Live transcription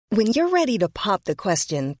When you're ready to pop the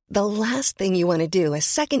question, the last thing you want to do is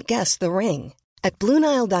second-guess the ring. At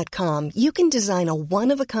BlueNile.com, you can design a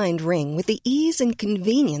one-of-a-kind ring with the ease and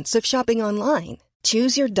convenience of shopping online.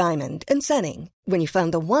 Choose your diamond and setting. When you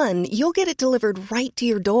find the one, you'll get it delivered right to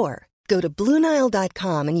your door. Go to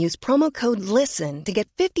BlueNile.com and use promo code LISTEN to get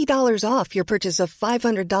 $50 off your purchase of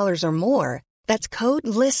 $500 or more. That's code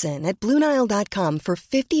LISTEN at BlueNile.com for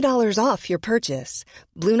 $50 off your purchase.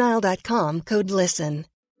 BlueNile.com, code LISTEN.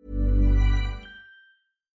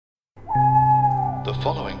 The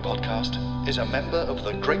following podcast is a member of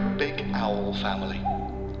the Great Big Owl family.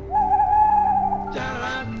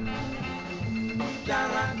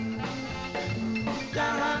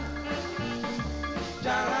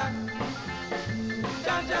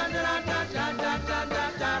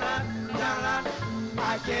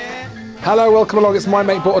 Hello, welcome along. It's My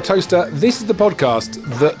Mate Bought a Toaster. This is the podcast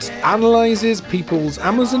that analyses people's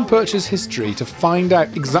Amazon purchase history to find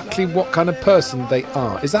out exactly what kind of person they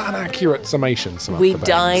are. Is that an accurate summation, Samantha We Baines?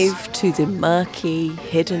 dive to the murky,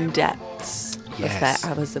 hidden depths Yes. of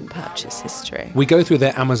their Amazon purchase history. We go through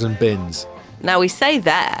their Amazon bins. Now, we say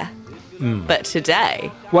there, but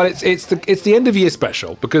today... Well, it's the end of year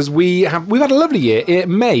special because we've had a lovely year.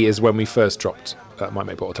 May is when we first dropped My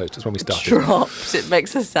Mate Bought a Toaster. It's when we started. Dropped. It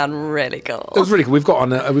makes us sound really cool. It was really cool. We've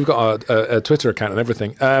got a Twitter account and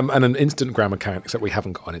everything, and an Instagram account. Except we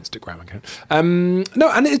haven't got an Instagram account.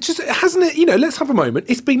 No, and it just hasn't it. You know, let's have a moment.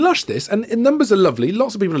 It's been lush, this, and numbers are lovely.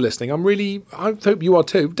 Lots of people are listening. I hope you are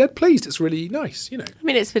too. Dead pleased. It's really nice. You know. I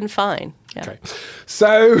mean, it's been fine. Yeah. Okay,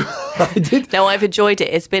 so I did. No, I've enjoyed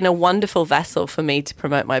it. It's been a wonderful vessel for me to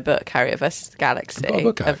promote my book, Harriet vs. the Galaxy, Got a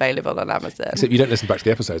book out. available on Amazon. Except you don't listen back to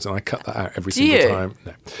the episodes, and I cut that out every single time.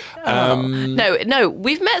 No. No,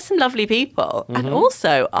 we've met some lovely people. And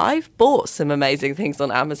also, I've bought some amazing things on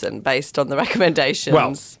Amazon based on the recommendations.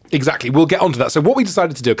 Well, exactly. We'll get onto that. So what we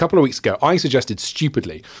decided to do a couple of weeks ago, I suggested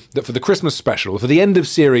stupidly that for the Christmas special, for the end of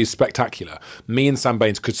series spectacular, me and Sam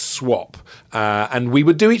Baines could swap and we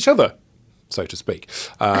would do each other, so to speak.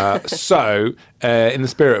 So in the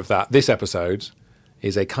spirit of that, this episode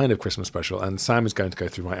is a kind of Christmas special, and Sam is going to go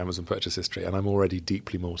through my Amazon purchase history, and I'm already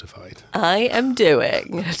deeply mortified. I am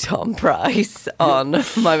doing Tom Price on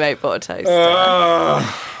My Mate Bought a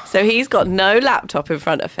Toaster. So he's got no laptop in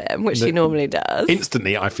front of him, which he normally does.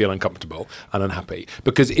 Instantly, I feel uncomfortable and unhappy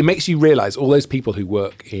because it makes you realise all those people who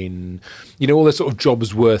work in, you know, all those sort of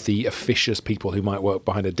jobs-worthy, officious people who might work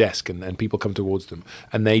behind a desk and people come towards them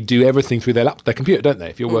and they do everything through their computer, don't they?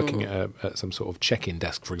 If you're working at some sort of check-in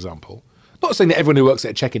desk, for example. Not saying that everyone who works at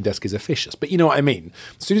a check-in desk is officious, but you know what I mean.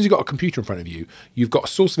 As soon as you've got a computer in front of you, you've got a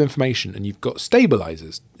source of information and you've got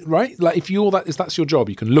stabilizers, right? Like if that's your job,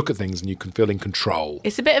 you can look at things and you can feel in control.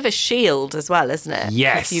 It's a bit of a shield as well, isn't it?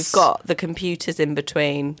 Yes. If you've got the computers in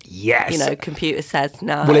between. Yes. You know, computer says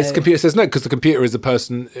no. Well, the computer says no because the computer is the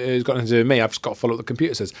person who's got nothing to do with me. I've just got to follow what the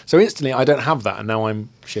computer says. So instantly, I don't have that, and now I'm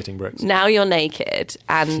shitting bricks. Now you're naked,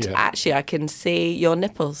 and actually I can see your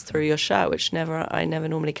nipples through your shirt, which I never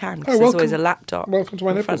normally can because there's always a laptop. Welcome to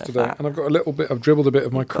my nipples today, and I've got I've dribbled a bit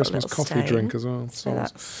of my Christmas coffee drink as well. So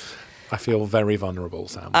I feel very vulnerable,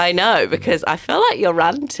 Sam. I know, because I feel like you're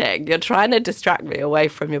ranting. You're trying to distract me away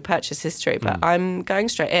from your purchase history, but I'm going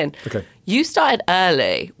straight in. Okay. You started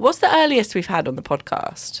early. What's the earliest we've had on the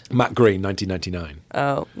podcast? Matt Green, 1999.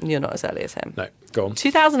 Oh, you're not as early as him. No, go on.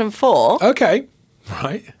 2004. Okay,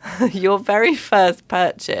 right. Your very first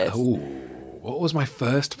purchase. Ooh, what was my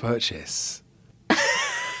first purchase?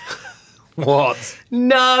 What?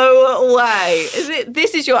 No way.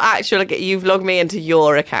 This is your actual, you've logged me into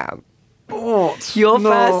your account. What? Your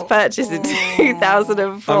first purchase in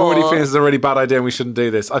 2004. I'm already feeling this is a really bad idea and we shouldn't do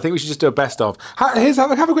this. I think we should just do a best of. Have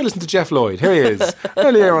a quick listen to Jeff Lloyd. Here he is.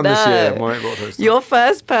 Earlier on this year. Your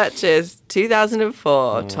first purchase,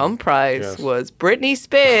 2004, Tom Price, was Britney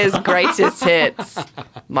Spears' greatest hits.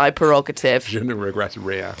 My prerogative. Je ne regrette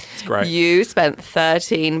rien. It's great. You spent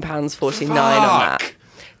 £13.49 on that.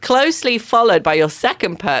 Closely followed by your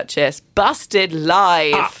second purchase, Busted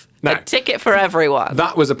Live. No. A ticket for everyone.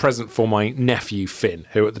 That was a present for my nephew, Finn,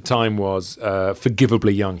 who at the time was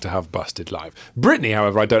forgivably young to have Busted Live. Britney,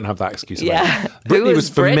 however, I don't have that excuse. Yeah. Britney was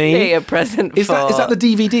for Britney me. A present Is for? that the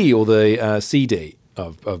DVD or the CD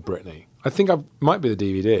of Britney? I think it might be the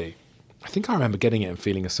DVD. I think I remember getting it and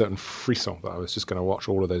feeling a certain frisson that I was just going to watch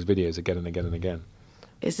all of those videos again and again and again.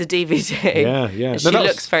 It's a DVD. Yeah. She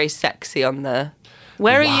looks very sexy on the...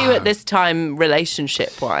 Where are you at this time,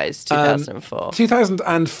 relationship-wise? 2004.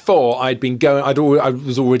 2004. I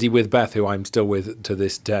was already with Beth, who I'm still with to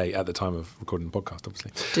this day. At the time of recording the podcast,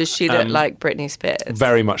 obviously. Does she look like Britney Spears?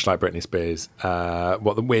 Very much like Britney Spears.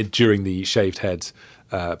 During the shaved head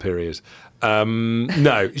period.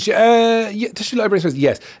 No. Does she like Britney Spears?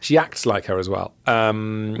 Yes. She acts like her as well.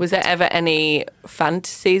 Was there ever any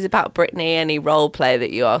fantasies about Britney? Any role play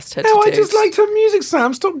that you asked her to No, do? I just liked her music,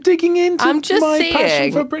 Sam. Stop digging into I'm just my seeing.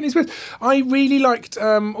 passion for Britney Spears. I really liked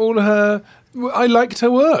all her... I liked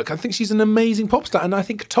her work. I think she's an amazing pop star. And I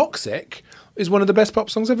think Toxic is one of the best pop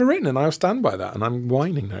songs ever written. And I'll stand by that. And I'm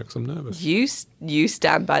whining now because I'm nervous. You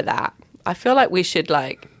stand by that. I feel like we should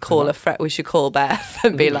we should call Beth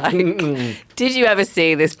and be like, did you ever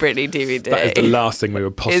see this Britney DVD? That is the last thing we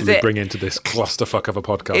would possibly bring into this clusterfuck of a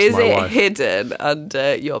podcast. Is my it wife. hidden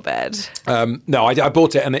under your bed? No, I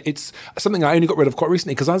bought it, and it's something I only got rid of quite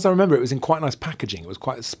recently because, as I remember, it was in quite nice packaging. It was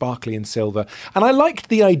quite sparkly and silver, and I liked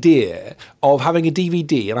the idea of having a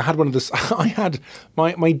DVD. And I had one of the. I had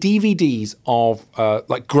my DVDs of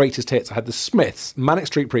like greatest hits. I had the Smiths, Manic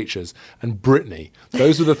Street Preachers, and Britney.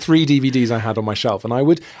 Those were the 3 DVDs I had on my shelf, and I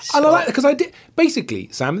would. And I like because I did basically,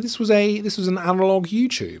 Sam. This was an analog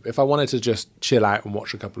YouTube. If I wanted to just chill out and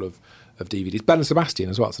watch a couple of DVDs, Ben and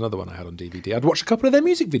Sebastian as well. It's another one I had on DVD. I'd watch a couple of their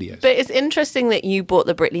music videos. But it's interesting that you bought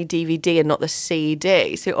the Britney DVD and not the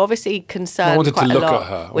CD. So obviously concerned quite a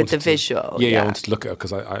lot with the visual. Yeah, I wanted to look at her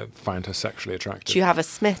because I find her sexually attractive. Do you have a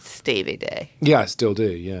Smiths DVD? Yeah, I still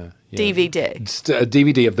do. Yeah. DVD. A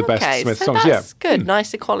DVD of the best Smith songs. That's good.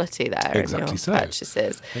 Nice equality there Exactly in your so.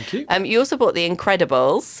 purchases. Thank you. You also bought The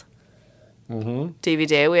Incredibles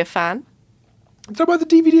DVD. Are we a fan? Is that about the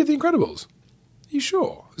DVD of The Incredibles? Are you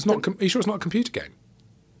sure? Are you sure it's not a computer game?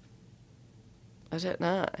 I don't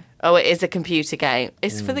know. Oh, it is a computer game.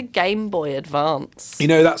 It's for the Game Boy Advance. You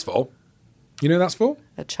know who that's for?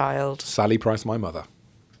 A child. Sally Price, my mother.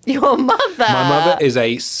 Your mother? My mother is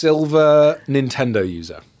a silver Nintendo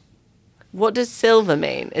user. What does silver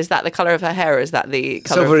mean? Is that the colour of her hair, or is that the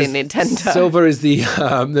colour of the Nintendo? Silver is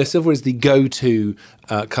the go-to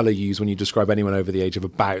colour used when you describe anyone over the age of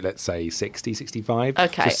about, let's say, 60, 65.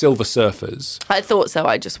 Okay. So silver surfers. I thought so.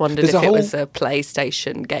 I just wondered if it was a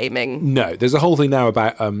PlayStation gaming. No, there's a whole thing now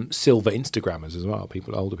about silver Instagrammers as well.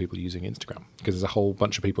 Older people using Instagram, because there's a whole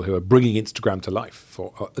bunch of people who are bringing Instagram to life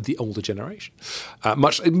for the older generation.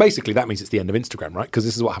 Basically, that means it's the end of Instagram, right? Because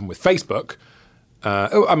this is what happened with Facebook.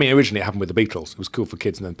 Originally it happened with the Beatles. It was cool for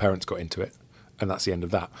kids, and then parents got into it, and that's the end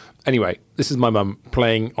of that. Anyway, this is my mum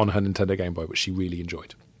playing on her Nintendo Game Boy, which she really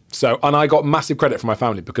enjoyed. So, and I got massive credit from my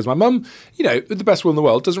family because my mum, with the best will in the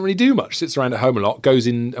world, doesn't really do much. Sits around at home a lot, goes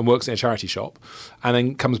in and works in a charity shop, and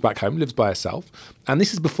then comes back home, lives by herself. And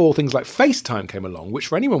this is before things like FaceTime came along, which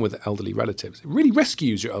for anyone with elderly relatives, it really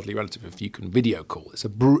rescues your elderly relative if you can video call. It's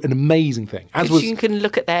an amazing thing. You can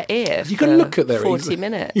look at their ear. You can look at their 40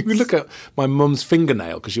 minutes. You can look at my mum's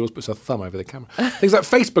fingernail because she always puts her thumb over the camera. Things like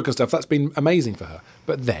Facebook and stuff, that's been amazing for her.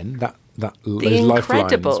 But then those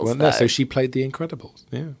lifelines weren't there, so she played The Incredibles.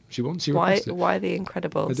 Yeah, she requested it. Why The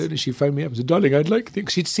Incredibles? I don't know. She phoned me up and said, "Darling, I'd like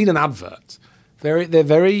things." She'd seen an advert. They're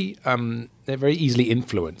very easily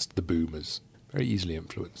influenced. The boomers, very easily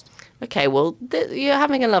influenced. Okay, well, you're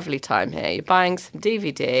having a lovely time here. You're buying some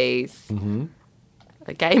DVDs,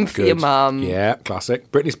 a game for your mum. Yeah,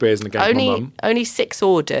 classic. Britney Spears and a game for my mum. Only 6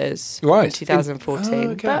 orders in 2014,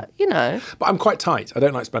 okay. But But I'm quite tight. I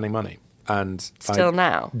don't like spending money. And still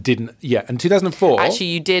now didn't. Yeah, in 2004. Actually,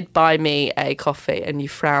 you did buy me a coffee, and you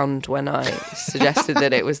frowned when I suggested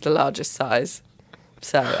that it was the largest size.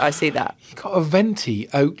 So I see that. You got a venti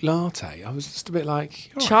oat latte. I was just a bit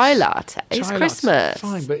like chai latte. It's Christmas.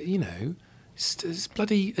 Fine, but it's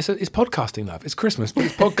bloody. It's podcasting, love. It's Christmas, but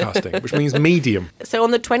it's podcasting, which means medium. So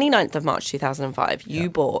on the 29th of March 2005, you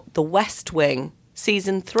bought The West Wing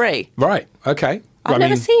season 3. Right. Okay. I've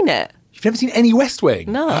never seen it. You've never seen any West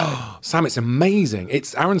Wing? No. Sam, it's amazing.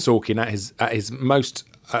 It's Aaron Sorkin at his most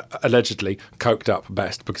allegedly coked up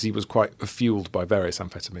best, because he was quite fueled by various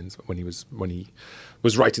amphetamines when he was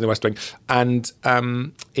writing The West Wing. And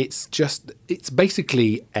it's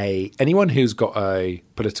basically anyone who's got a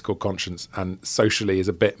political conscience and socially is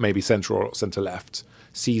a bit maybe centre or centre left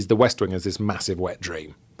sees The West Wing as this massive wet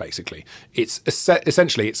dream. Basically, it's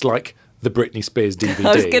essentially it's like the Britney Spears DVD.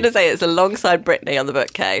 I was going to say it's alongside Britney on the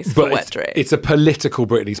bookcase for Wet Dream. It's a political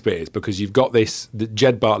Britney Spears, because you've got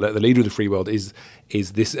Jed Bartlett, the leader of the free world, is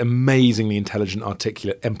this amazingly intelligent,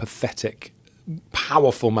 articulate, empathetic,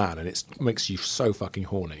 powerful man, and it makes you so fucking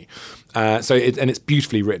horny. And it's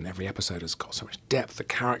beautifully written. Every episode has got so much depth. The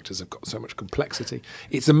characters have got so much complexity.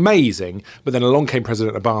 It's amazing. But then along came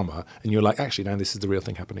President Obama, and you're like, actually, now this is the real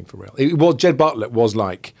thing happening for real. Jed Bartlett was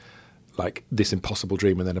like like this impossible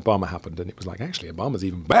dream, and then Obama happened, and it was like, actually, Obama's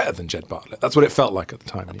even better than Jed Bartlett. That's what it felt like at the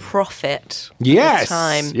time. Anyway. Prophet. Yes,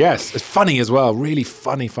 Time. yes. It's funny as well. Really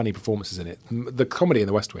funny performances in it. The comedy in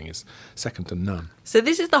The West Wing is second to none. So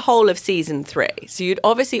this is the whole of season 3. So you'd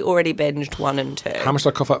obviously already binged 1 and 2. How much did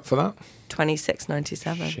I cough up for that?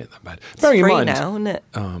 $26.97. Shit, that bad. It's Bearing in free mind, now, isn't it?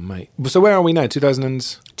 oh mate. So where are we now?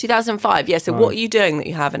 2005. Yeah. So what are you doing that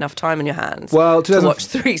you have enough time in your hands? Well, to watch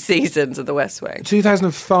 3 seasons of The West Wing.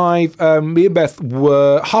 2005. Me and Beth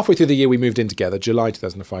were halfway through the year. We moved in together. July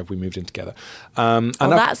 2005. We moved in together. And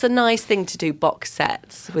that's a nice thing to do. Box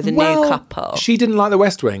sets with a new couple. She didn't like The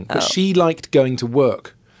West Wing, but she liked going to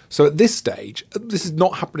work. So at this stage, this is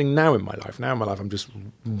not happening now in my life. Now in my life, I'm just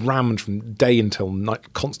rammed from day until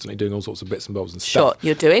night, constantly doing all sorts of bits and bobs and stuff. Sure,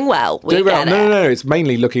 you're doing well. We doing well. get it. No. It's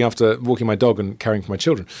mainly looking after walking my dog and caring for my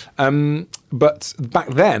children. But back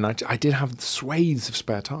then, I did have swathes of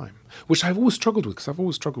spare time, which I've always struggled with because I've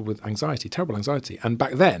always struggled with anxiety, terrible anxiety. And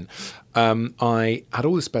back then, I had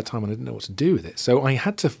all this spare time and I didn't know what to do with it. So I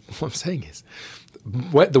had to. What I'm saying is,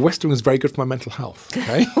 The West Wing was very good for my mental health.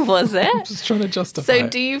 Okay, was it? I'm just trying to justify. So,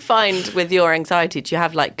 do you find with your anxiety, do you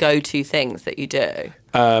have like go-to things that you do?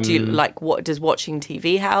 Do you like what does watching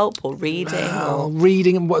TV help or reading?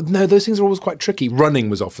 Reading and no, those things are always quite tricky.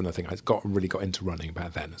 Running was often the thing. I really got into running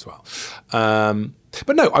back then as well.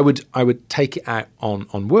 But no, I would take it out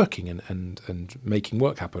on working and making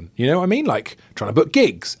work happen. You know what I mean? Like trying to book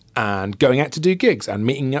gigs and going out to do gigs and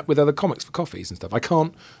meeting up with other comics for coffees and stuff. I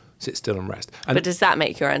can't sit still and rest. But does that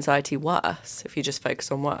make your anxiety worse if you just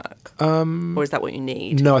focus on work? Or is that what you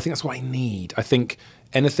need? No, I think that's what I need. I think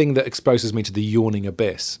anything that exposes me to the yawning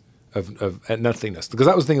abyss of nothingness, because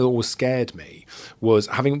that was the thing that always scared me, was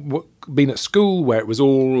having been at school where it was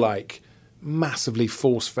all like massively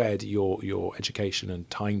force-fed your education and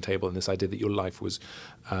timetable, and this idea that your life was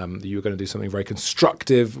that you were going to do something very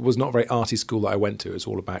constructive. It was not a very arty school that I went to. It was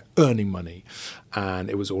all about earning money, and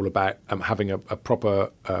it was all about having a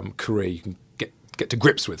proper career you can get to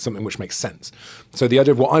grips with, something which makes sense. So the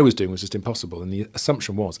idea of what I was doing was just impossible, and the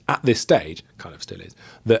assumption was, at this stage, kind of still is,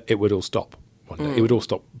 that it would all stop one day. It would all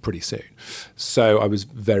stop pretty soon. So I was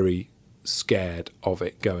very scared of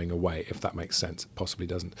it going away, if that makes sense. It possibly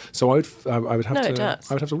doesn't. So I would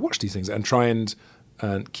have to watch these things and try and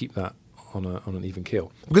keep that on an even keel,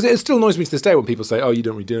 because it still annoys me to this day when people say, "Oh, you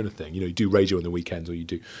don't really do anything. You know, you do radio on the weekends, or you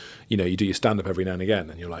do your stand up every now and again,"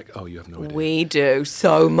 and you're like, "Oh, you have no idea." We do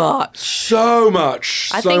so much.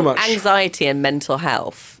 I think anxiety and mental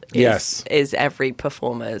health is every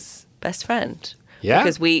performer's best friend. Yeah.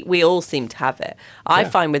 Because we all seem to have it. I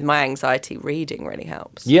find with my anxiety, reading really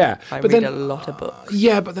helps. Yeah. I read a lot of books.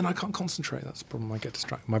 Yeah, but then I can't concentrate. That's the problem. I get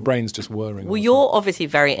distracted. My brain's just whirring. Well, you're obviously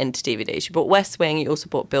very into DVDs. You bought West Wing. You also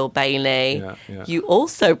bought Bill Bailey. Yeah. You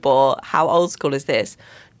also bought, how old school is this?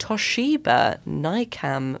 Toshiba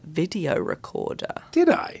Nikam video recorder. Did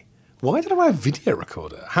I? Why did I buy a video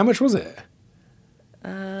recorder? How much was it?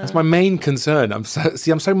 That's my main concern. I'm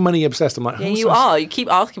so money obsessed. I'm like, yeah, you are. You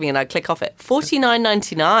keep asking me, and I click off it.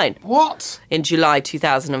 $49.99. What? In July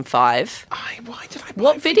 2005. Why did I buy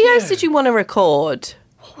What videos did you want to record?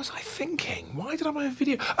 What was I thinking? Why did I buy a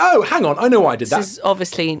video? Oh, hang on. I know why I did that. This is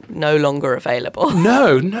obviously no longer available.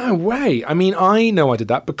 No way. I mean, I know I did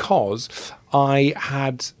that because I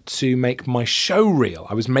had to make my show reel.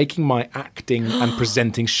 I was making my acting and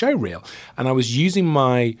presenting show reel, and I was using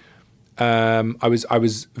my. I was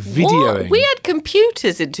videoing. What? We had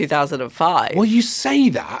computers in 2005. Well, you say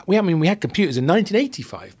that. We had computers in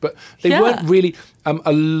 1985, but they weren't really.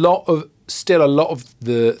 A lot of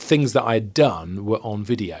the things that I had done were on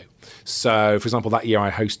video. So, for example, that year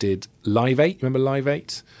I hosted Live 8. Remember Live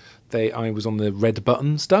 8? I was on the Red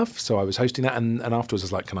Button stuff, so I was hosting that, and afterwards I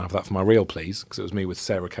was like, "Can I have that for my reel, please?" Because it was me with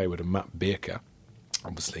Sarah Kaywood and Matt Bierker.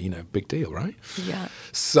 Obviously, big deal, right? Yeah.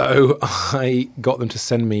 So I got them to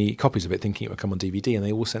send me copies of it, thinking it would come on DVD, and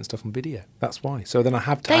they all sent stuff on video. That's why. So then I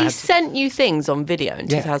had to. They sent you things on video in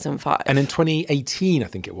 2005. And in 2018, I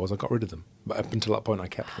think it was, I got rid of them. But up until that point, I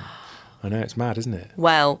kept them. I know, it's mad, isn't it?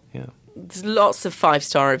 Well, yeah. There's lots of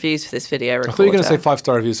 5-star reviews for this video recorder. I thought you were going to say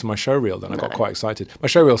 5-star reviews for my show reel, then I got quite excited. My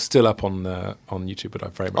show reel's still up on YouTube, but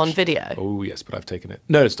I've very much... On video? Oh, yes, but I've taken it.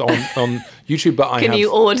 No, it's on YouTube, but Can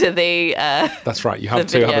you order the... That's right, you have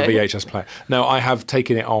to have a VHS player. No, I have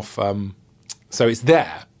taken it off, so it's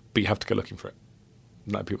there, but you have to go looking for it.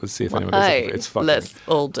 Let people see if anyone does it. It's fucking let's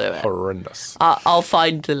all do it. Horrendous. I'll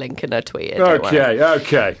find the link in a tweet.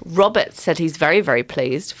 Okay. Robert said he's very, very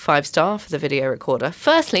pleased. 5-star for the video recorder.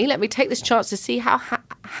 Firstly, let me take this chance to see how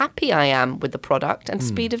happy I am with the product and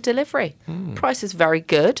speed of delivery. Price is very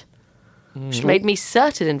good. which made me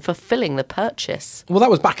certain in fulfilling the purchase. Well, that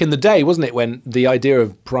was back in the day, wasn't it, when the idea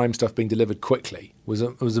of Prime stuff being delivered quickly was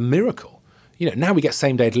a miracle. You know, now we get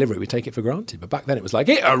same-day delivery, we take it for granted. But back then it was like,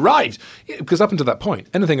 it arrived! Because up until that point,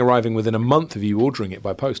 anything arriving within a month of you ordering it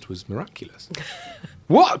by post was miraculous.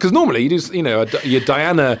 What? Because normally you do, your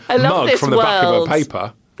Diana mug from the back of a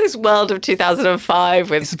paper. This world of 2005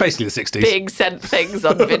 with This is basically the 60s. being sent things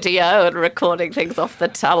on video and recording things off the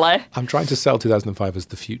telly. I'm trying to sell 2005 as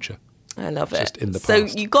the future. I love it. Just in the so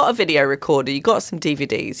past. you got a video recorder, you got some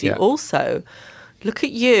DVDs. You Yeah. also, look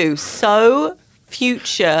at you, so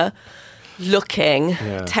future looking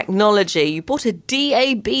technology. You bought a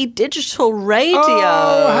DAB digital radio.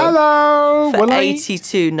 Oh, hello! For Well,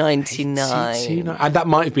 $82.99. And that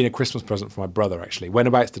might have been a Christmas present for my brother, actually.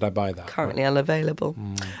 Whenabouts did I buy that? Currently unavailable.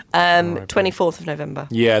 24th of November.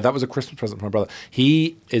 Yeah, that was a Christmas present for my brother.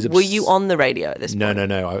 He is... Were you on the radio at this point?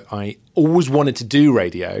 No. I always wanted to do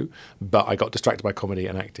radio, but I got distracted by comedy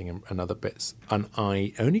and acting and other bits. And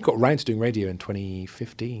I only got round to doing radio in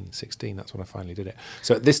 2015, 16. That's when I finally did it.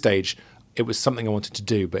 So at this stage, it was something I wanted to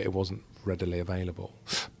do, but it wasn't readily available.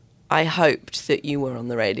 I hoped that you were on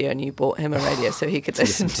the radio and you bought him a radio so he could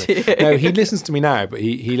listen to you. No, he listens to me now, but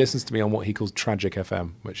he listens to me on what he calls Tragic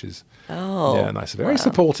FM, which is nice. Very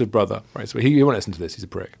supportive brother. Right, so he won't listen to this. He's a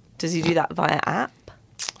prick. Does he do that via app?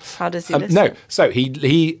 How does he listen? No, so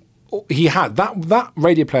he had that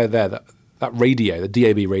radio player there, that radio, the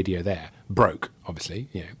DAB radio there, broke, obviously,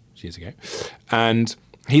 years ago. And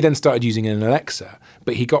he then started using an Alexa,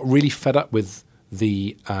 but he got really fed up with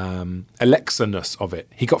the Alexa-ness of it.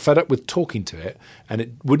 He got fed up with talking to it, and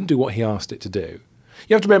it wouldn't do what he asked it to do.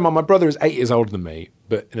 You have to bear in mind, my brother is 8 years older than me,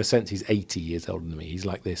 but in a sense he's 80 years older than me. He's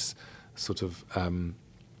like this sort of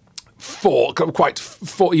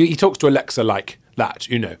he talks to Alexa like that,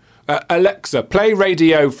 Alexa, play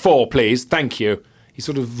Radio 4, please. Thank you. He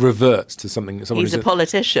sort of reverts to something. He's a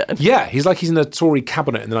politician. Yeah, he's like he's in a Tory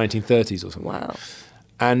cabinet in the 1930s or something. Wow.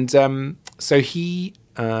 And so he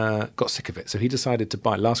got sick of it. So he decided to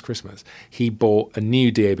buy, last Christmas, he bought a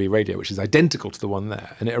new DAB radio, which is identical to the one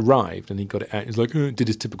there. And it arrived and he got it out. He's like, did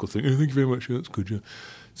his typical thing. Thank you very much. That's good. Yeah.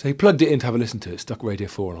 So he plugged it in to have a listen to it, stuck Radio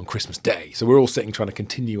 4 on Christmas Day. So we're all sitting trying to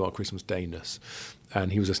continue our Christmas Day-ness.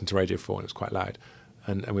 And he was listening to Radio 4 and it was quite loud.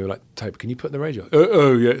 And we were like, Toby, can you put the radio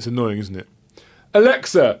on? Yeah, it's annoying, isn't it?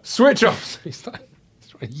 Alexa, switch off. He's like,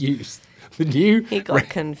 trying to use the new... He got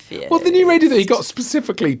confused. Well, the new radio that he got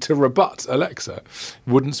specifically to rebut Alexa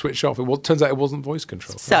wouldn't switch off. Turns out it wasn't voice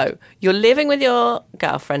control. So, you're living with your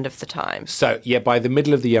girlfriend of the time. So, yeah, by the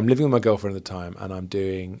middle of the year, I'm living with my girlfriend at the time, and I'm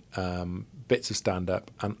doing bits of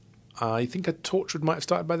stand-up, and I think a Torchwood might have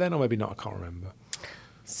started by then, or maybe not, I can't remember.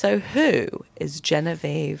 So, who is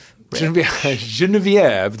Genevieve?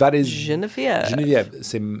 Geneviève, that is...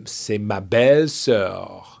 Geneviève, c'est ma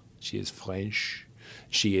belle-sœur. She is French.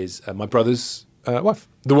 She is my brother's wife,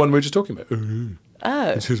 the one we were just talking about. Oh.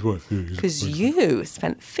 It's his wife. Because you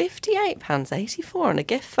spent £58.84 on a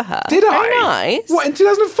gift for her. Did I? Very nice. What, in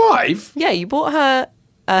 2005? Yeah, you bought her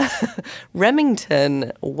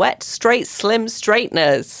Remington wet, straight, slim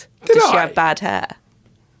straighteners. Did she have bad hair?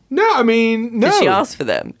 No, I mean, no. Did she ask for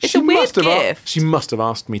them? It's a weird gift. She must have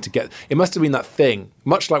asked me to get... It must have been that thing,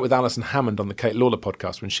 much like with Alison Hammond on the Kate Lawler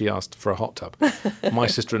podcast when she asked for a hot tub. My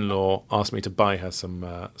sister-in-law asked me to buy her some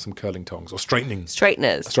curling tongs or straightening...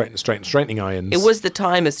 Straighteners. Straightening irons. It was the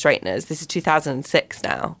time of straighteners. This is 2006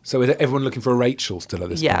 now. So is everyone looking for a Rachel still at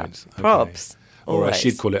this point? Yeah, props. Or Always.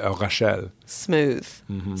 she'd call it a Rachel. Smooth.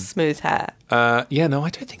 Mm-hmm. Smooth hair. Yeah, no, I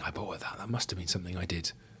don't think I bought her that. That must have been something I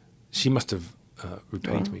did. She must have...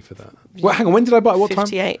 repaid me for that. Well, hang on, when did I buy it? What time?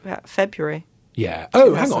 58 February. Yeah.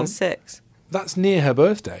 Oh, hang on. 2006. That's near her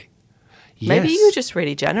birthday. Maybe Yes. you were just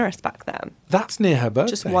really generous back then. That's near her birthday.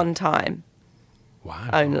 Just one time. Wow.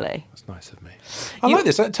 Only. That's nice of me. I like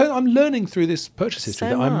this. I'm learning through this purchase history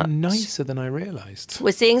So that much. I'm nicer than I realised.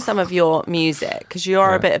 We're seeing some of your music because you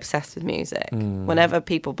are a bit obsessed with music. Mm. Whenever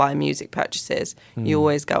people buy music purchases, you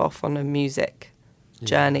always go off on a music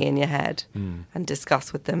journey in your head and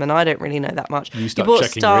discuss with them. And I don't really know that much. You start bought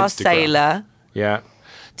checking your Star Instagram. Sailor. Yeah.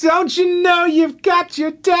 Don't you know you've got your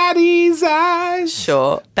daddy's eyes?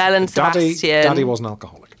 Sure. Belle and Sebastian. Daddy was an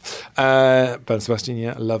alcoholic. Belle and Sebastian,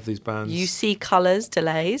 yeah. I love these bands. You See Colours,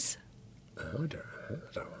 Delays. Oh, I don't remember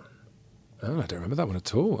that one. Oh, I don't remember that one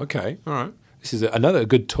at all. Okay, all right. This is another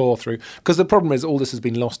good tour through. Because the problem is all this has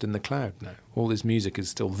been lost in the cloud now. all this music is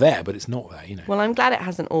still there, but it's not there, you know. Well, I'm glad it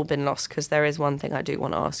hasn't all been lost, because there is one thing I do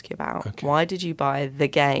want to ask you about. Okay. Why did you buy The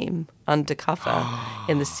Game undercover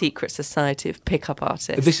in the secret society of pickup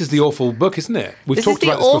artists? This is the awful book, isn't it? We've This talked is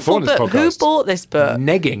the about this before on awful this book. podcast. Who bought this book?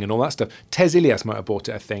 Negging and all that stuff. Tez Ilias might have bought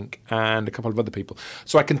it, I think, and a couple of other people.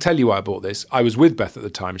 So I can tell you why I bought this. I was with Beth at the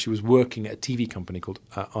time. She was working at a TV company called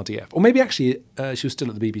RDF. Or maybe actually she was still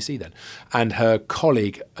at the BBC then. And her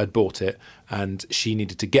colleague had bought it, and she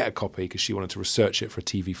needed to get a copy because she wanted to research it for a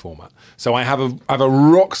TV format. So I have a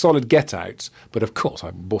rock solid get out, but of course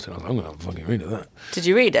I bought it and I was like, I'm going to fucking read that. Did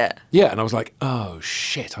you read it? Yeah, and I was like, oh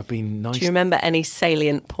shit, I've been nice. Do you remember any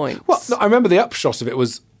salient points? Well, no, I remember the upshot of it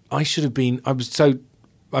was I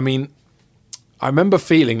remember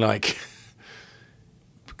feeling like,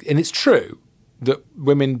 and it's true that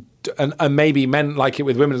women, and maybe men like it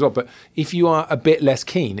with women as well, but if you are a bit less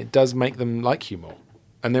keen, it does make them like you more.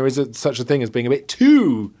 And there is such a thing as being a bit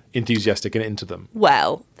too enthusiastic and into them.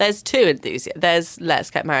 Well, there's two enthusiasts. There's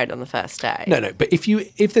let's get married on the first day. No, but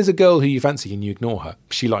if there's a girl who you fancy and you ignore her,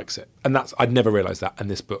 she likes it. And I'd never realised that, and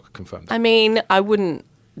this book confirmed that. I mean, I wouldn't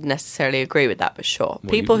necessarily agree with that, but sure.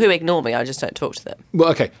 People who ignore me, I just don't talk to them. Well,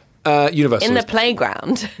 okay. Universal. In the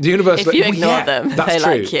playground, Universal, if you ignore them, they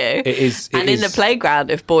true. like you. It is. And in the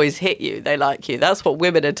playground, if boys hit you, they like you. That's what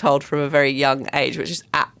women are told from a very young age, which is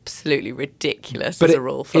absolutely ridiculous as a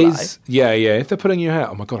rule for life. Yeah. If they're pulling your hair,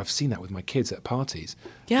 oh my God, I've seen that with my kids at parties.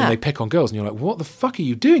 Yeah. And they pick on girls, and you're like, what the fuck are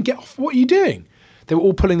you doing? Get off! What are you doing? They were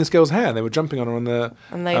all pulling this girl's hair, and they were jumping on her on the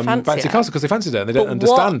fancy castle because they fancied her, and they don't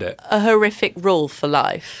understand it. A horrific rule for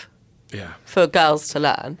life. Yeah. For girls to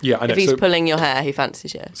learn. Yeah, I know. If he's pulling your hair, he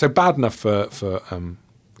fancies you. So bad enough for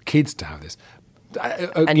kids to have this.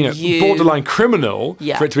 Borderline criminal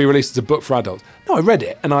for it to be released as a book for adults. No, I read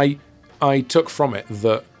it, and I took from it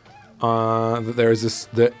that there is this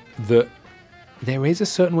that there is a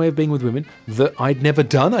certain way of being with women that I'd never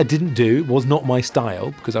done, I didn't do, was not my style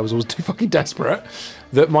because I was always too fucking desperate,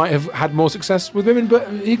 that might have had more success with women, but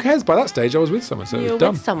who cares? By that stage, I was with someone, so it was done.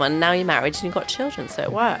 You're with someone, now you're married and you've got children, so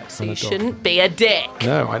it works. So you shouldn't be a dick.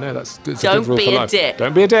 No, I know, it's a Don't good rule be for a life. dick.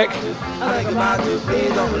 Don't be a dick.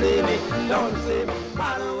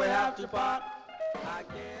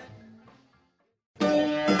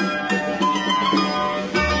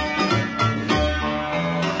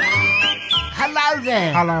 Hello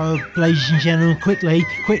there. Hello, ladies and gentlemen. Quickly,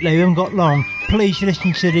 we haven't got long. Please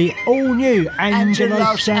listen to the all-new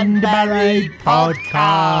Angelos and Barry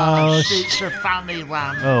podcast. It's a funny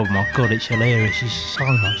one. Oh my God, it's hilarious. There's so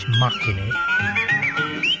much muck in it.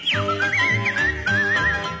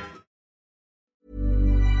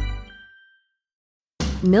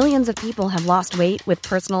 Millions of people have lost weight with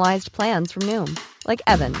personalized plans from Noom. Like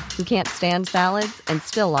Evan, who can't stand salads and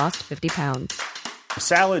still lost 50 pounds.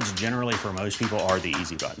 Salads generally for most people are the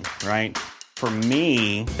easy button, right? For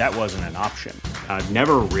me, that wasn't an option. I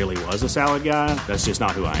never really was a salad guy. That's just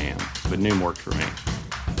not who I am. But Noom worked for me.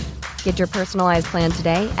 Get your personalized plan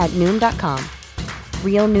today at Noom.com.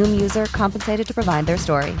 Real Noom user compensated to provide their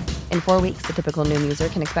story. In 4 weeks, the typical Noom user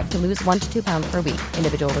can expect to lose 1 to 2 pounds per week.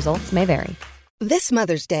 Individual results may vary. This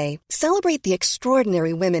Mother's Day, celebrate the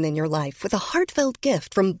extraordinary women in your life with a heartfelt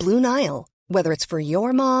gift from Blue Nile. Whether it's for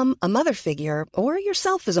your mom, a mother figure, or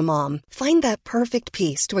yourself as a mom, find that perfect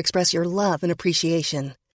piece to express your love and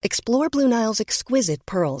appreciation. Explore Blue Nile's exquisite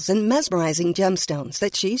pearls and mesmerizing gemstones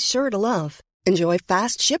that she's sure to love. Enjoy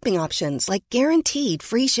fast shipping options like guaranteed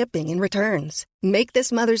free shipping and returns. Make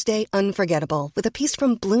this Mother's Day unforgettable with a piece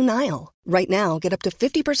from Blue Nile. Right now, get up to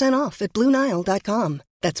 50% off at BlueNile.com.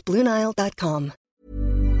 That's BlueNile.com.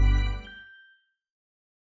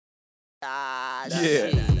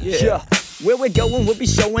 Yeah. Where we're going, we'll be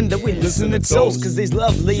showing that we listen to toast. Cause these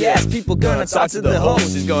lovely ass people gonna talk to the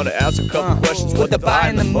host. He's gonna ask a couple questions. What they're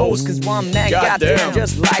buying the most. Cause one man goddamn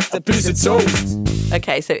just likes a piece of toast.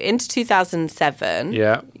 Okay, so into 2007.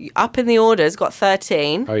 Yeah. Up in the orders, got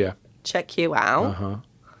 13. Oh, yeah. Check you out. Uh-huh.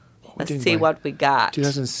 Let's see what we got.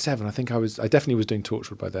 2007, I think I definitely was doing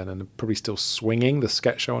Torchwood by then and probably still Swinging, the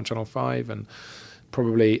sketch show on Channel 5, and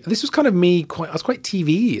probably, this was kind of me, I was quite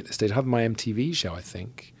TV at this stage. I had my MTV show, I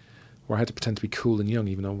think, where I had to pretend to be cool and young,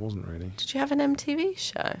 even though I wasn't really. Did you have an MTV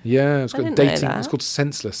show? Yeah, it was called Dating. Know that. It was called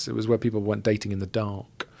Senseless. It was where people went dating in the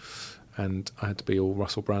dark, and I had to be all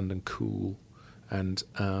Russell Brand and cool, and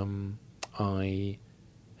I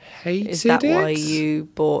hated it. Is that why you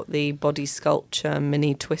bought the body sculpture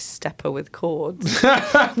mini twist stepper with cords?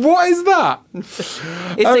 What is that?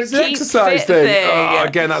 It's It's the exercise thing. Oh,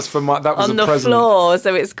 again, that's for my. That was on a the present. floor,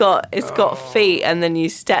 so it's got feet, and then you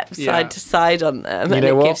step side to side on them, and know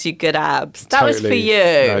it what? gives you good abs. That was for you.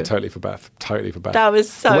 No, totally for Beth. Totally for Beth. That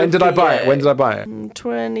was so. When did I buy it? When did I buy it?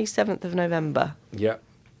 27th of November. Yeah.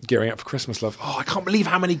 Gearing up for Christmas, love. Oh, I can't believe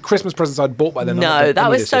how many Christmas presents I'd bought by then. No, that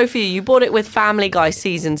was so for you. You bought it with Family Guy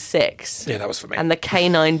season 6. Yeah, that was for me. And the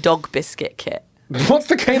canine dog biscuit kit. What's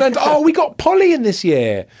the canine? Oh, we got Polly in this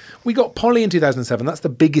year. We got Polly in 2007. That's the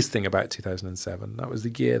biggest thing about 2007. That was the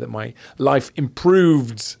year that my life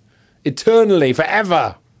improved eternally,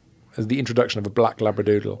 forever, as the introduction of a black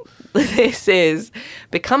Labradoodle. This is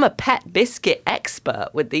become a pet biscuit expert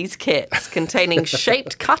with these kits containing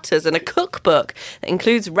shaped cutters and a cookbook that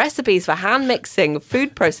includes recipes for hand mixing,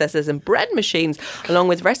 food processors and bread machines, along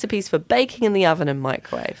with recipes for baking in the oven and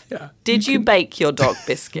microwave. Yeah. Did you bake your dog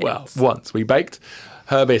biscuits? Well, once. We baked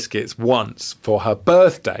her biscuits once for her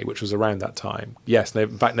birthday, which was around that time. Yes,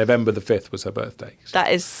 in fact, November the 5th was her birthday.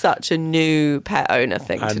 That is such a new pet owner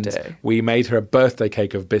thing to And do. we made her a birthday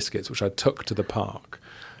cake of biscuits, which I took to the park.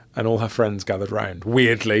 And all her friends gathered round.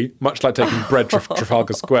 Weirdly, much like taking bread to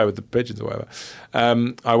Trafalgar Square with the pigeons or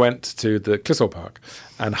whatever. I went to the Clissold Park,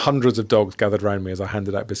 and hundreds of dogs gathered round me as I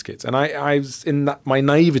handed out biscuits. And I was in my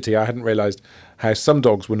naivety, I hadn't realised how some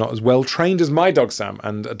dogs were not as well trained as my dog Sam.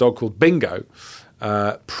 And a dog called Bingo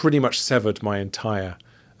pretty much severed my entire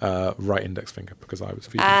right index finger because I was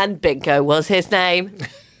feeding. And Bingo was his name.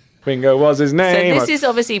 Bingo was his name. So this is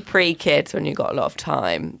obviously pre-kids when you've got a lot of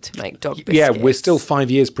time to make dog biscuits. Yeah, we're still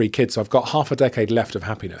 5 years pre-kids, so I've got half a decade left of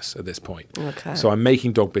happiness at this point. Okay. So I'm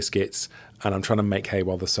making dog biscuits and I'm trying to make hay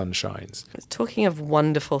while the sun shines. Talking of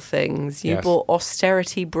wonderful things, you Yes. bought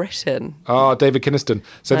Austerity Britain, Oh, David Kynaston.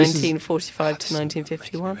 So this is... 1945 to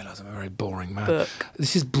 1951. I realise I'm a very boring man. Book.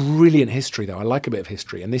 This is brilliant history, though. I like a bit of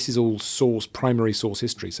history, and this is all primary source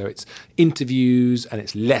history. So it's interviews and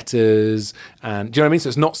it's letters, and do you know what I mean? So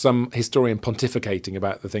it's not some historian pontificating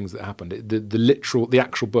about the things that happened. The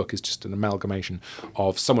actual book is just an amalgamation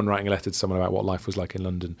of someone writing a letter to someone about what life was like in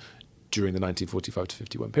London during the 1945 to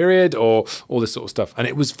 51 period, or all this sort of stuff. And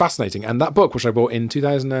it was fascinating. And that book, which I bought in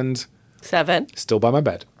 7. still by my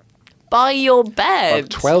bed. By your bed.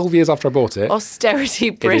 12 years after I bought it. Austerity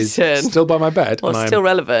It Britain. is still by my bed. Well, and I'm still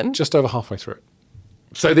relevant. Just over halfway through it.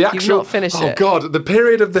 So the actual... not finished oh, it. God. The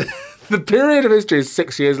period of the period of history is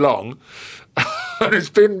 6 years long. And it's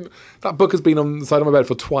been... That book has been on the side of my bed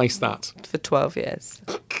for twice that. For 12 years.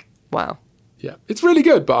 Wow. Yeah. It's really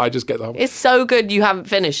good, but I just get the whole... It's so good you haven't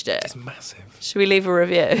finished it. It's massive. Should we leave a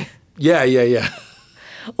review? Yeah.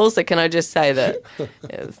 Also, can I just say that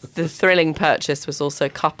the thrilling purchase was also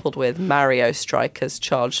coupled with Mario Strikers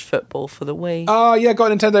Charged Football for the Wii. Oh, yeah,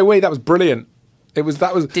 got a Nintendo Wii. That was brilliant. That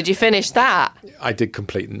was... Did you finish that? I did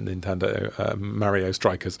complete Nintendo Mario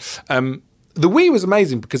Strikers. The Wii was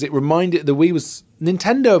amazing because it reminded...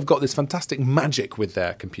 Nintendo have got this fantastic magic with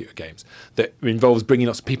their computer games that involves bringing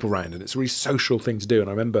lots of people around, and it's a really social thing to do. And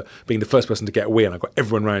I remember being the first person to get a Wii, and I got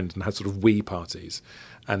everyone around and had sort of Wii parties.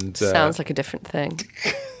 And Sounds like a different thing.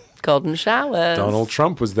 Golden showers. Donald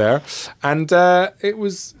Trump was there, and it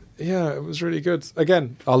was really good.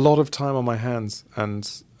 Again, a lot of time on my hands, and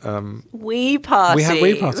Wii parties. we had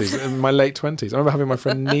Wii parties in my late 20s. I remember having my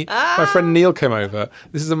friend Neil came over.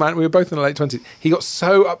 This is a man, we were both in our late 20s. He got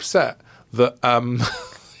so upset that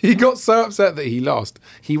he lost.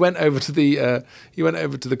 He went over to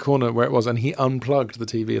the corner where it was, and he unplugged the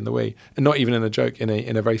TV and the Wii, and not even in a joke, in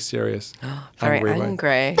a very serious, Very angry way.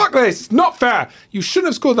 angry. Fuck this! It's not fair. You shouldn't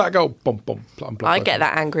have scored that goal. Boom, boom. Unplugged I both get of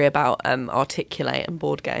them. that angry about Articulate and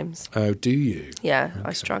board games. Oh, do you? Yeah,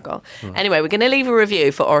 I struggle. Anyway, we're going to leave a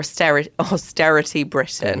review for Austerity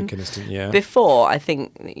Britain. David Kynaston, yeah. Before, I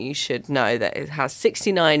think that you should know that it has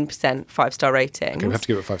 69% 5-star ratings. Okay, we have to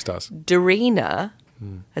give it 5 stars. Dorina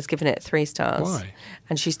has given it 3 stars. Why?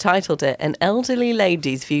 And she's titled it An Elderly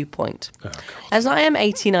Lady's Viewpoint. Oh, God. As I am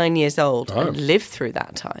 89 years old and lived through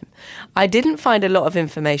that time, I didn't find a lot of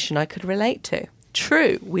information I could relate to.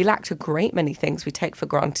 True, we lacked a great many things we take for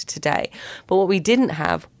granted today, but what we didn't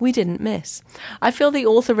have, we didn't miss. I feel the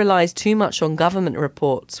author relies too much on government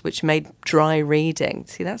reports, which made dry reading.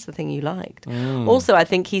 See, that's the thing you liked. Also, I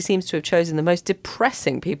think he seems to have chosen the most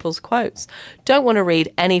depressing people's quotes. Don't want to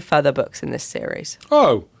read any further books in this series.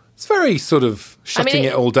 Oh, it's very sort of shutting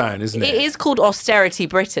it all down, isn't it? It is called Austerity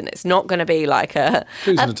Britain. It's not going to be like a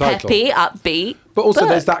Losing the title. peppy, upbeat But also, book.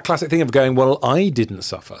 there's that classic thing of going, well, I didn't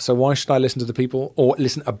suffer, so why should I listen to the people or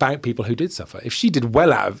listen about people who did suffer? If she did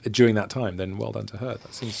well out of during that time, then well done to her.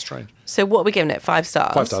 That seems strange. So what are we giving it? 5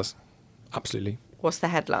 stars? 5 stars. Absolutely. What's the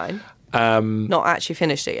headline? Not actually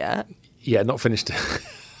finished it yet. Yeah, not finished it.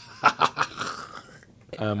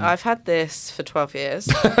 I've had this for 12 years.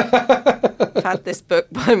 I've had this book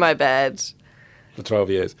by my bed. For 12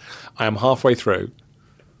 years. I am halfway through.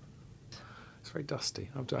 It's very dusty.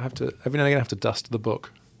 I have to every now and again I have to dust the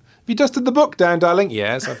book. Have you dusted the book down, darling?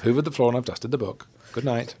 Yes, I've hoovered the floor and I've dusted the book. Good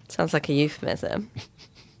night. Sounds like a euphemism.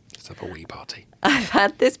 Let's have a wee party. I've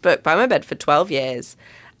had this book by my bed for 12 years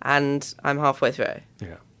and I'm halfway through.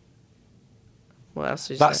 Yeah. What else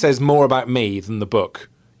did you That say? says more about me than the book.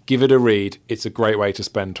 Give it a read. It's a great way to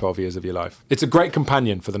spend 12 years of your life. It's a great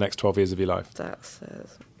companion for the next 12 years of your life. That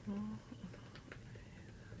says...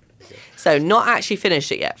 So, not actually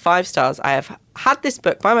finished it yet. 5 stars. I have had this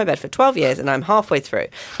book by my bed for 12 years and I'm halfway through.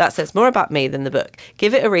 That says more about me than the book.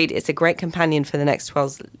 Give it a read. It's a great companion for the next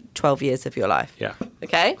 12 years of your life. Yeah.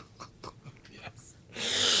 Okay?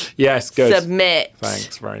 Yes, good. Submit.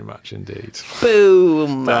 Thanks very much indeed.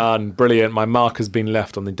 Boom. Done. Brilliant. My mark has been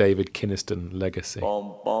left on the David Kinniston legacy.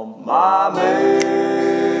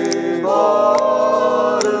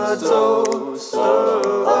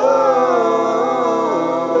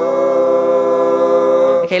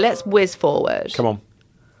 Okay, let's whiz forward. Come on.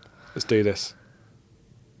 Let's do this.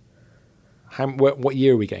 What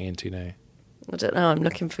year are we getting into now? I don't know. I'm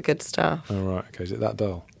looking for good stuff. Oh, right. Okay. Is it that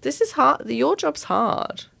dull? This is hard. Your job's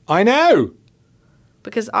hard I know.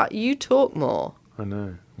 because you talk more. I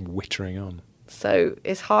know. I'm wittering on. So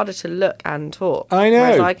it's harder to look and talk. I know.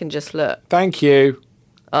 Whereas I can just look. Thank you.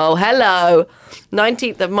 Oh, hello.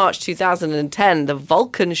 19th of March 2010, the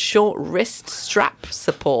Vulcan short wrist strap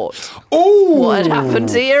support. Oh! What had happened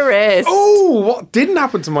to your wrist? Oh, what didn't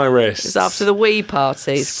happen to my wrist? It's after the Wii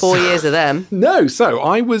parties. 4 years of them. No, so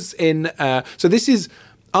I was in... so this is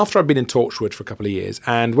after I'd been in Torchwood for a couple of years,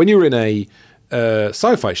 and when you're in a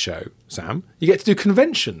sci-fi show, Sam, you get to do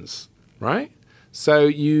conventions, right? So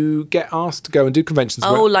you get asked to go and do conventions.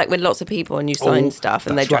 Oh, like with lots of people and you sign stuff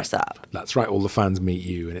and they dress up. That's right. All the fans meet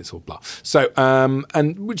you and it's all blah. So,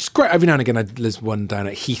 and which is great. Every now and again, there's one down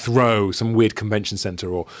at Heathrow, some weird convention centre,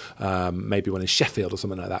 or maybe one in Sheffield or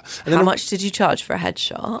something like that. And How much did you charge for a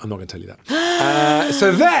headshot? I'm not going to tell you that.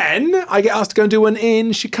 So then I get asked to go and do one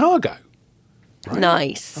in Chicago. Right?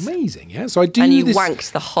 Nice. Amazing, yeah. So I do And you this,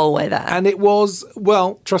 wanked the whole way there. and it was,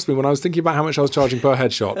 well, trust me, when I was thinking about how much I was charging per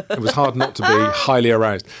headshot, it was hard not to be highly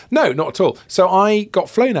aroused. No, not at all. So I got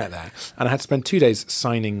flown out there and I had to spend 2 days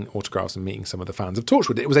signing autographs and meeting some of the fans of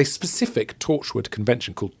Torchwood. It was a specific Torchwood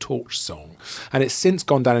convention called Torch Song, and it's since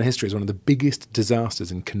gone down in history as one of the biggest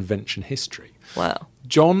disasters in convention history. Wow.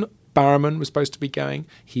 John Barrowman was supposed to be going.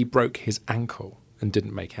 He broke his ankle and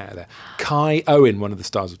didn't make it out of there. Kai Owen, one of the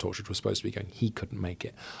stars of Torchwood, was supposed to be going. He couldn't make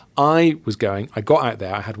it. I was going. I got out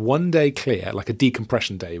there. I had 1 day clear, like a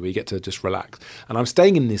decompression day where you get to just relax. And I'm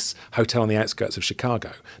staying in this hotel on the outskirts of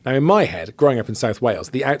Chicago. Now, in my head, growing up in South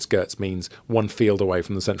Wales, the outskirts means 1 field away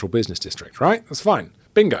from the central business district, right? That's fine.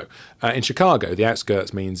 Bingo. In Chicago, the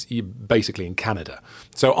outskirts means you're basically in Canada.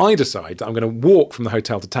 So I decide that I'm going to walk from the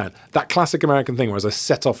hotel to town. That classic American thing where as I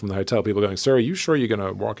set off from the hotel, people are going, "Sir, are you sure you're going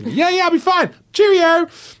to walk?" Yeah, I'll be fine. Cheerio.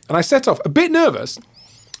 And I set off, a bit nervous,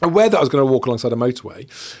 aware that I was going to walk alongside a motorway.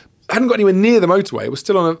 I hadn't got anywhere near the motorway. It was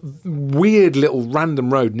still on a weird little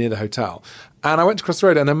random road near the hotel. And I went to cross the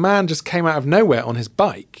road and a man just came out of nowhere on his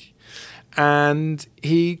bike and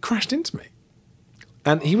he crashed into me.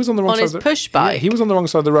 And he was on the wrong On side his of the push bike? Yeah, he was on the wrong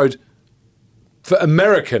side of the road for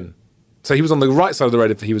American. So he was on the right side of the road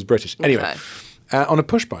if he was British. Anyway, Okay. on a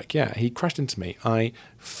push bike, yeah, he crashed into me. I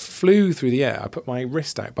flew through the air. I put my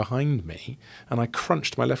wrist out behind me and I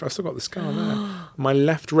crunched my left. I've still got the scar there. My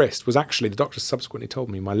left wrist was actually, the doctor subsequently told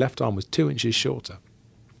me, my left arm was 2 inches shorter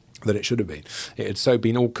than it should have been. It had so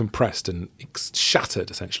been all compressed and shattered,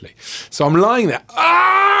 essentially. So I'm lying there,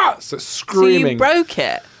 so So screaming. you broke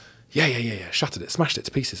it? Yeah. Shattered it, smashed it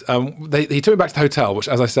to pieces. He took me back to the hotel, which,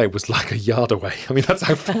 as I say, was like a yard away. I mean, that's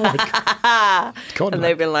how far I could. And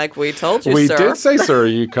they've been like, "We told you, We sir." did say, sir,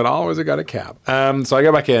 you can always have got a cab. So I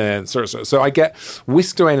go back in, sir. So I get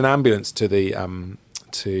whisked away in an ambulance to the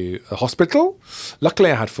hospital. Luckily,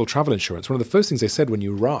 I had full travel insurance. One of the first things they said when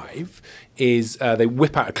you arrive is they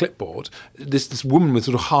whip out a clipboard. This woman with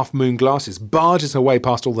sort of half-moon glasses barges her way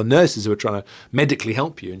past all the nurses who are trying to medically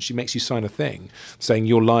help you, and she makes you sign a thing saying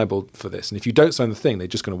you're liable for this. And if you don't sign the thing, they're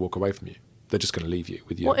just going to walk away from you. They're just going to leave you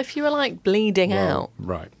with you. What if you were like bleeding out?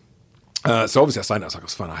 Right. So obviously I signed it. I was like, it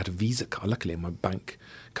was fine. I had a Visa card. Luckily, my bank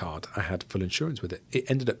card, I had full insurance with it. It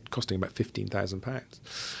ended up costing about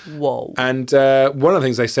 £15,000. Whoa. And one of the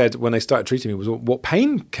things they said when they started treating me was, what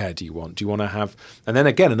pain care do you want? Do you want to have... And then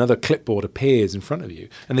again, another clipboard appears in front of you,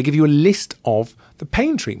 and they give you a list of the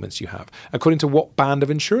pain treatments you have, according to what band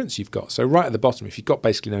of insurance you've got. So right at the bottom, if you've got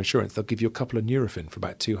basically no insurance, they'll give you a couple of Nurofen for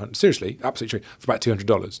about $200. Seriously, absolutely true, for about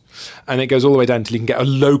 $200. And it goes all the way down until you can get a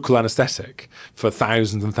local anaesthetic for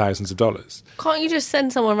thousands and thousands of dollars. Can't you just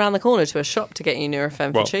send someone around the corner to a shop to get you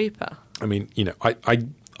Nurofen for cheaper? I mean, you know,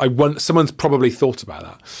 I want, someone's probably thought about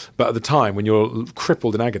that. But at the time, when you're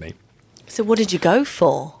crippled in agony... So what did you go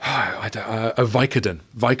for? A Vicodin.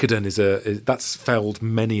 Vicodin that's failed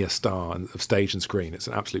many a star of stage and screen. It's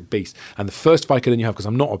an absolute beast. And the first Vicodin you have, because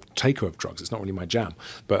I'm not a taker of drugs, it's not really my jam,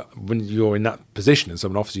 but when you're in that position and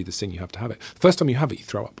someone offers you this thing, you have to have it. The first time you have it, you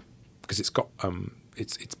throw up, because it's got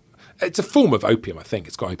it's a form of opium, I think.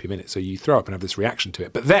 It's got opium in it, so you throw up and have this reaction to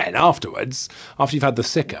it. But then afterwards, after you've had the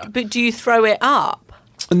sicker... But do you throw it up?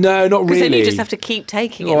 No, not really. Because then you just have to keep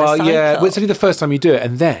taking it. Well, yeah, well, it's only the first time you do it,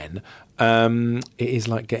 and then it is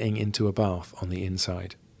like getting into a bath on the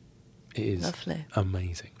inside. It is lovely.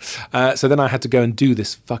 Amazing. So then I had to go and do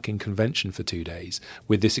this fucking convention for 2 days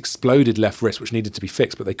with this exploded left wrist, which needed to be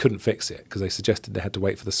fixed, but they couldn't fix it because they suggested they had to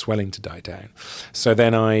wait for the swelling to die down. So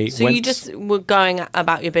then you just were going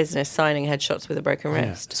about your business, signing headshots with a broken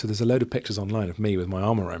wrist. So there's a load of pictures online of me with my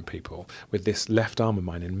arm around people with this left arm of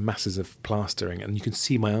mine in masses of plastering, and you can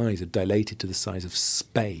see my eyes are dilated to the size of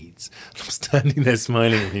spades. I'm standing there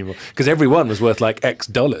smiling at people because every one was worth like X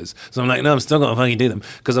dollars. So I'm like, no, I'm still got to fucking do them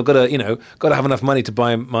because I've got to, got to have enough money to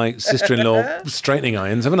buy my sister-in-law straightening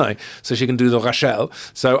irons, haven't I? So she can do the Rachel.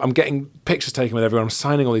 So I'm getting pictures taken with everyone. I'm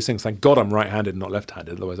signing all these things. Thank God I'm right-handed, not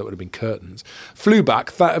left-handed. Otherwise that would have been curtains. Flew back.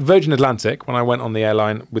 Virgin Atlantic, when I went on the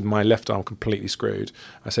airline with my left arm completely screwed,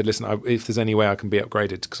 I said, listen, if there's any way I can be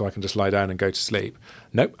upgraded so I can just lie down and go to sleep.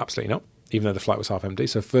 Nope, absolutely not. Even though the flight was half empty.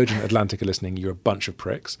 So Virgin Atlantic are listening, you're a bunch of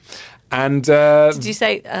pricks. And did you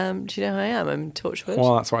say, do you know who I am? I'm Torchwood.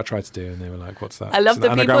 Well, that's what I tried to do, and they were like, what's that? I love it's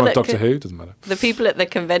the an people anagram at of Doctor Who, doesn't matter. The people at the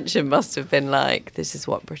convention must have been like, this is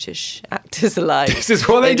what British actors are like. This is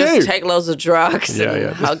what they do. They just take loads of drugs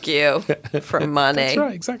and hug you for money. That's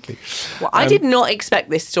right, exactly. Well, I did not expect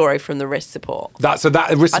this story from the wrist support. That wrist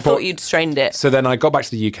support, I thought you'd strained it. So then I got back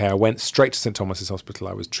to the UK. I went straight to St Thomas's Hospital.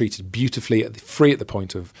 I was treated beautifully, free at the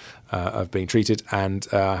point of being treated, and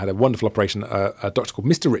I had a wonderful operation. A doctor called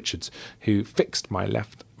Mr. Richards, who fixed my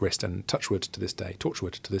left wrist, and Torchwood to this day,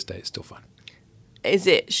 it's still fine. Is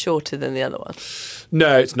it shorter than the other one?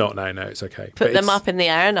 No, it's not. No, it's okay. Put them up in the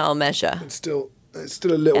air and I'll measure. It's still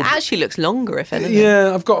a little... It actually looks longer, if anything.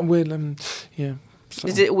 Yeah, I've got weird... yeah.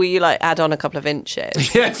 So. Will you add on a couple of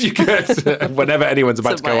inches? Yeah, if you could. Whenever anyone's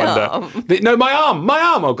about to go under. No, my arm!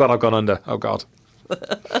 Oh, God, I've gone under. Oh, God.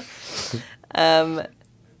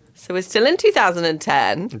 So we're still in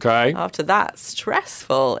 2010. Okay. After that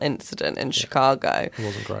stressful incident in Chicago. It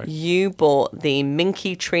wasn't great. You bought the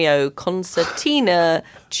Minky Trio Concertina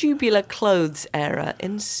tubular clothes era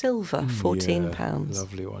in silver, £14.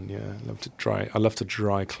 Lovely one, yeah. I love to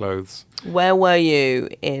dry clothes. Where were you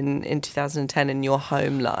in 2010 in your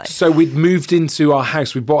home life? So we'd moved into our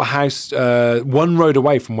house. We bought a house one road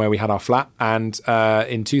away from where we had our flat. And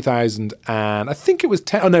in 2000, and I think it was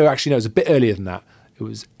 10. Oh, no, actually, no, it was a bit earlier than that. It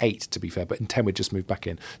was 8, to be fair, but in 10 we'd just moved back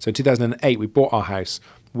in. So in 2008, we bought our house,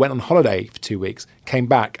 went on holiday for 2 weeks, came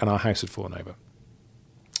back, and our house had fallen over.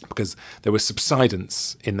 Because there was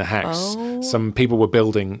subsidence in the house. Oh. Some people were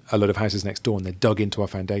building a lot of houses next door and they dug into our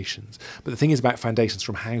foundations. But the thing is about foundations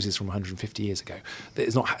from houses from 150 years ago,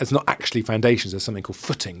 it's not actually foundations. There's something called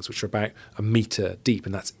footings, which are about a metre deep,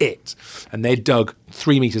 and that's it. And they dug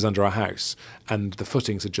 3 metres under our house, and the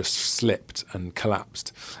footings had just slipped and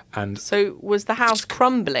collapsed. And so was the house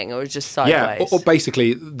crumbling, or was it just sideways? Yeah, or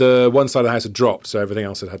basically the one side of the house had dropped, so everything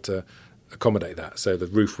else had to accommodate that. So the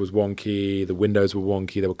roof was wonky, the windows were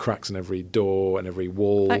wonky, there were cracks in every door and every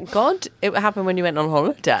wall. Thank God it happened when you went on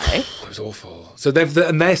holiday. It was awful. So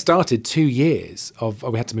they started 2 years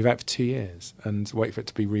we had to move out for 2 years and wait for it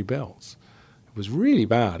to be rebuilt. It was really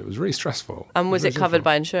bad. It was really stressful. And was it covered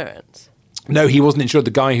by insurance? No, he wasn't insured.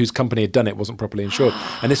 The guy whose company had done it wasn't properly insured.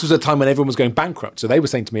 And this was a time when everyone was going bankrupt. So they were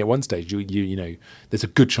saying to me at one stage, you know, there's a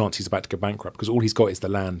good chance he's about to go bankrupt because all he's got is the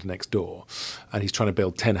land next door. And he's trying to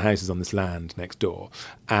build 10 houses on this land next door.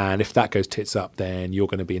 And if that goes tits up, then you're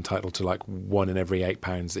going to be entitled to like £1 in every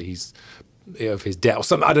 £8 that he's of his debt or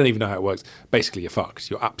something. I don't even know how it works. Basically, you're fucked.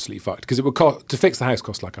 You're absolutely fucked because it would cost to fix the house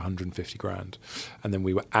cost like 150 grand, and then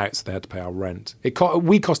we were out, so they had to pay our rent.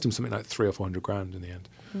 We cost him something like 300 or 400 grand in the end.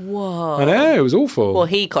 Whoa. I know, it was awful. Well,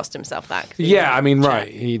 he cost himself that. 'cause he Yeah, I mean, check.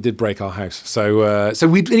 right. He did break our house. So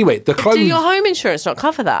anyway, the clothes. Do your home insurance not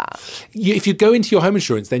cover that? If you go into your home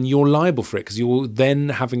insurance, then you're liable for it because you're then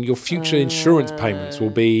having your future insurance payments will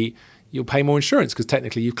be, you'll pay more insurance because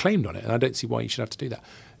technically you've claimed on it. And I don't see why you should have to do that.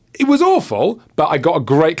 It was awful, but I got a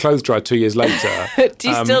great clothes dryer 2 years later. Do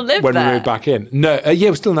you still live when there? we moved back in? No, yeah,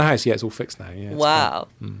 we're still in the house. Yeah, it's all fixed now. Yeah, it's Wow.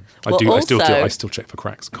 fine. Well, I still do. also- I still check for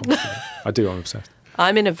cracks constantly. I do. I'm obsessed.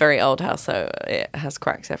 I'm in a very old house, so it has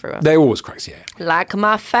cracks everywhere. They always cracks. Yeah. Like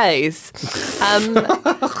my face.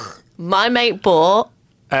 My mate bought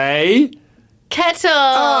Hey. kettle.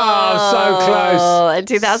 Oh, so close. In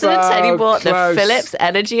 2010, he So bought close. the Philips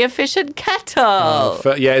energy efficient kettle.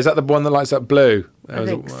 Yeah, is that the one that lights up blue? I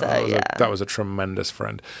think so, yeah. That was a tremendous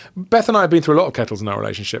friend. Beth and I have been through a lot of kettles in our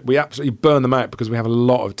relationship. We absolutely burn them out because we have a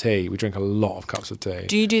lot of tea. We drink a lot of cups of tea.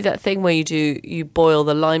 Do you do that thing where you boil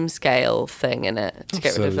the lime scale thing in it to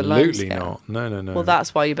get rid of the lime Absolutely scale? not. No. Well,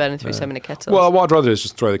 that's why you're burning through so many kettles. Well, what I'd rather do is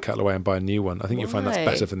just throw the kettle away and buy a new one. I think you'll find that's Why?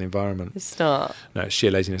 better for the environment. It's not. No, it's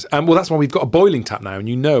sheer laziness. Well, that's why we've got a boiling tap now, and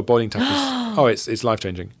you know a boiling tap is it's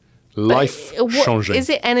life-changing. Life-changing. Is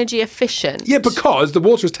it energy efficient? Yeah, because the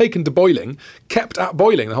water is taken to boiling, kept at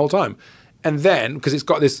boiling the whole time. And then, because it's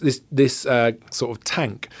got this sort of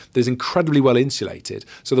tank that is incredibly well insulated,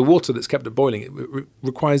 so the water that's kept at boiling, it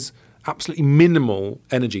requires absolutely minimal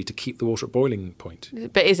energy to keep the water at boiling point.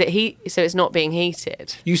 But is it heat? So it's not being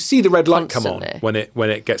heated? You see the red light come on Constantly. when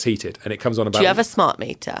it gets heated, and it comes on about... Do you have a smart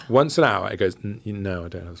meter? Once an hour, it goes. No, I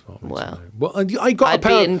don't have a smart meter. Well. no." Well, I got. I'd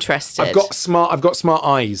be interested. I've got smart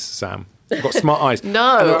eyes, Sam. I've got smart eyes.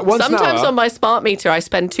 No, And, once an sometimes hour- on my smart meter I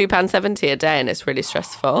spend £2.70 a day and it's really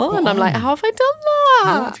stressful. And I'm like, how have I done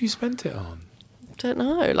that? What have you spent it on? Don't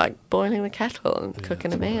know, like boiling the kettle and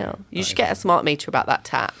cooking a meal. You should get a smart meter about that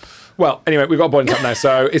tap. Well, anyway, we've got a boiling tap now,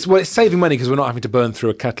 so it's saving money because we're not having to burn through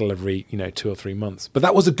a kettle every 2 or 3 months. But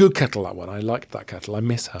that was a good kettle. That one, I liked that kettle. I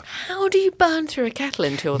miss her. How do you burn through a kettle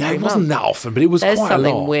in 2 or 3 No, months? it wasn't that often, but it was There's quite a lot.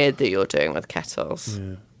 something weird that you're doing with kettles.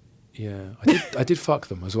 Yeah, I did fuck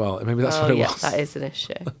them as well. Maybe that's Oh what it yeah, was. that is an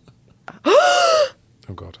issue. Oh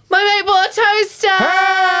God. My mate bought a toaster.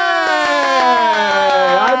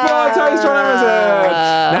 I bought a toaster on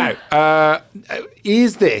Amazon. Now,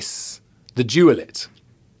 is this the Dualit?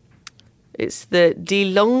 It's the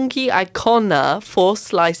DeLonghi Icona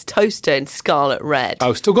 4-slice toaster in scarlet red.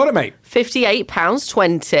 Oh, still got it, mate. £58.20.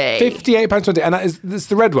 £58.20, and that's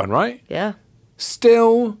the red one, right? Yeah,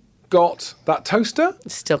 Still got that toaster.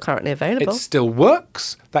 it's still currently available. It still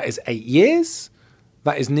works. That is 8 years.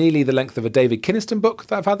 That is nearly the length of a David Kinniston book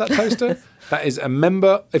that I've had that toaster. That is a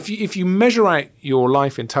member. If you measure out your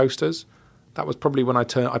life in toasters, that was probably when I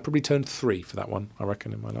probably turned 3 for that one, I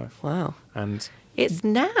reckon, in my life. Wow. And It's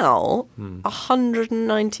now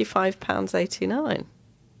 £195.89.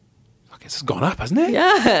 I guess it's gone up, hasn't it?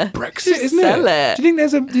 Yeah. Brexit, Just isn't sell it? it. Do you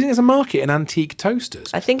think there's a market in antique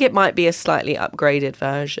toasters? I think it might be a slightly upgraded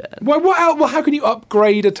version. Well, how can you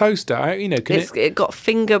upgrade a toaster? It got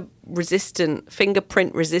fingerprint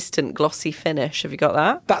resistant glossy finish. Have you got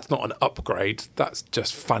that? That's not an upgrade. That's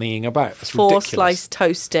just funnying about. That's ridiculous. 4-slice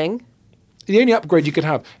toasting. The only upgrade you could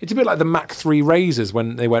have, it's a bit like the Mac 3 razors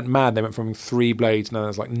when they went mad. They went from 3 blades, now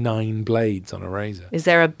there's like 9 blades on a razor. Is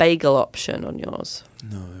there a bagel option on yours?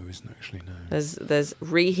 No, there isn't actually, no. There's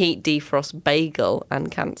reheat, defrost, bagel, and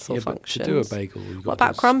cancel Yeah, but functions. to do a bagel, you've got What to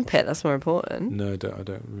about crumpet? That's more important. No, we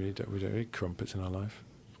don't eat crumpets in our life.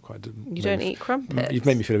 You don't eat crumpets? You've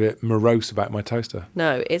made me feel a bit morose about my toaster.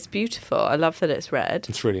 No, it's beautiful. I love that it's red.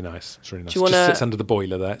 It's really nice. It's really nice. Do you It just wanna- sits under the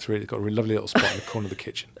boiler there. It's got a really lovely little spot in the corner of the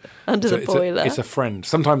kitchen. Under the it's boiler? It's a friend.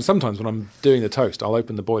 Sometimes when I'm doing the toast, I'll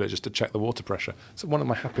open the boiler just to check the water pressure. It's one of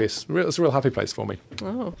my happiest. It's a real happy place for me.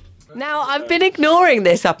 Oh. Now, I've been ignoring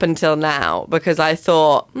this up until now because I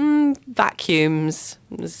thought, vacuums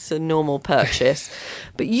is a normal purchase.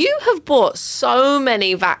 But you have bought so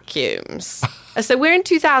many vacuums. So we're in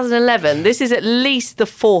 2011. This is at least the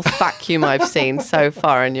 4th vacuum I've seen so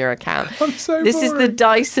far in your account. I'm so This is the boring.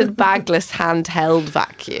 Dyson bagless handheld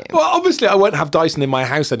vacuum. Well, obviously, I won't have Dyson in my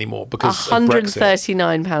house anymore because of Brexit.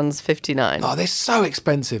 £139.59. Oh, they're so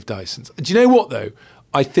expensive, Dysons. Do you know what, though?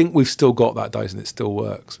 I think we've still got that Dyson. It still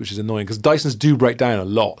works, which is annoying because Dysons do break down a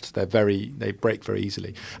lot. They break very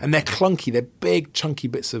easily. And they're clunky. They're big, chunky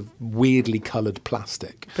bits of weirdly coloured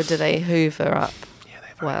plastic. But do they hoover up?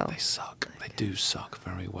 Yeah, they suck. They do suck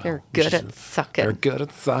very well. They're good at sucking. They're good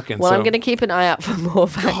at sucking. Well, so, I'm going to keep an eye out for more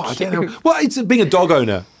vacuums. God, I don't know. Well, it's being a dog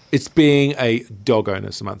owner. It's being a dog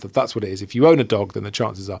owner, Samantha. That's what it is. If you own a dog, then the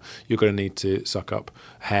chances are you're going to need to suck up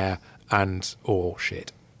hair or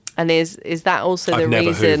shit. And is that also the I've never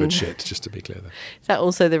reason? hoovered shit, just to be clear. Though. Is that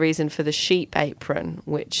also the reason for the sheep apron,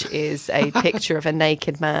 which is a picture of a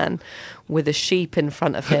naked man with a sheep in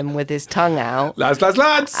front of him with his tongue out, Lads!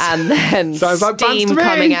 and then Sounds like plans steam to me.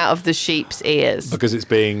 coming out of the sheep's ears? Because it's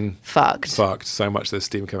being Fucked so much there's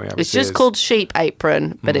steam coming out of It's his just ears. called sheep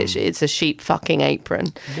apron, but it's a sheep fucking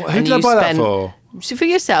apron. Who did I buy that for? For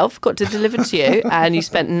yourself, got to deliver to you, and you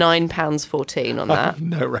spent £9.14 on I that. have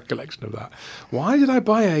no recollection of that. Why did I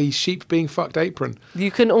buy a sheep being fucked apron?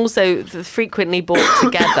 You can also, the frequently bought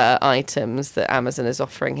together items that Amazon is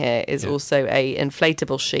offering here is also a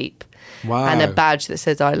inflatable sheep. Wow. And a badge that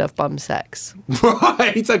says I love bum sex.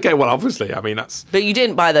 Right, okay, well, obviously, I mean, that's... But you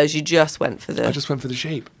didn't buy those, you just went for the... I just went for the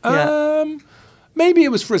sheep. Yeah. Maybe it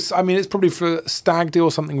was for, it's probably for a stag do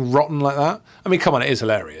or something rotten like that. I mean, come on, it is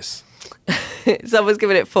hilarious. Someone's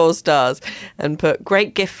given it 4 stars and put,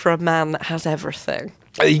 great gift for a man that has everything.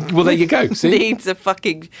 Well, there you go, see? Needs a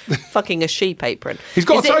fucking a sheep apron. He's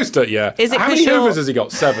got a toaster, yeah. Is it How 'cause many you're- hoovers has he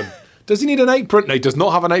got? 7. Does he need an apron? No, he does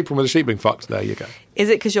not have an apron with a sheep being fucked. There you go. Is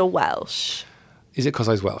it because you're Welsh? Is it because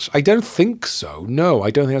I was Welsh? I don't think so. No,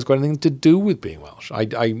 I don't think it's got anything to do with being Welsh.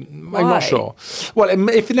 I'm not sure. Well,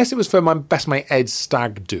 unless it was for my best mate Ed's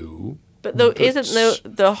stag do. But isn't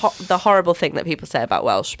the horrible thing that people say about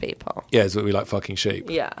Welsh people? Yeah, is that we like fucking sheep.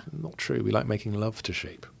 Yeah. Not true. We like making love to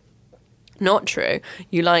sheep. Not true.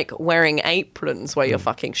 You like wearing aprons where you're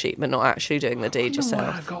fucking sheep but not actually doing the deed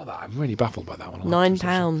yourself. I've got that. I'm really baffled by that one.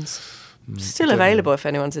 £9. Still available if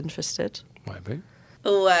anyone's interested. Might be.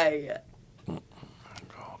 Away.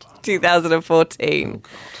 2014.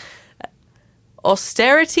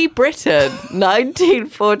 Austerity Britain,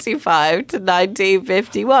 1945 to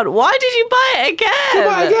 1951. Why did you buy it again?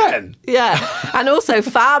 Buy it again? Yeah. And also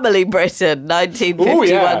Family Britain,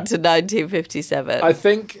 1951 to 1957. I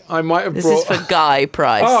think I might have This brought... is for Guy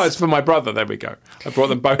Price. Oh, it's for my brother. There we go. I brought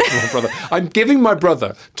them both for my brother. I'm giving my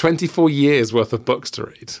brother 24 years worth of books to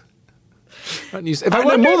read. In fact, I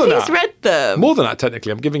wonder more than if he's that. read them. More than that,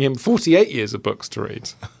 technically. I'm giving him 48 years of books to read.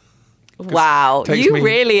 Wow. Takes You me-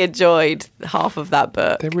 really enjoyed half of that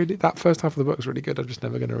book. That first half of the book is really good. I'm just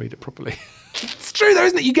never going to read it properly. It's true though,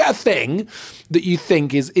 isn't it? You get a thing that you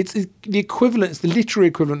think it's the equivalent, it's the literary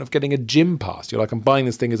equivalent of getting a gym pass. You're like, I'm buying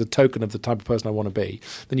this thing as a token of the type of person I want to be.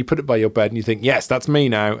 Then you put it by your bed and you think, yes, that's me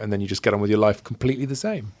now. And then you just get on with your life completely the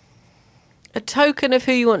same. A token of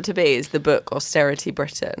who you want to be is the book Austerity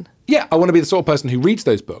Britain. Yeah, I want to be the sort of person who reads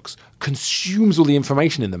those books, consumes all the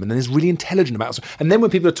information in them, and then is really intelligent about it. And then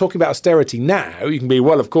when people are talking about austerity now, you can be,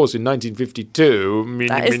 well, of course, in 1952...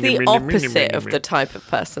 That is the opposite of the type of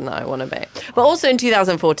person that I want to be. But also in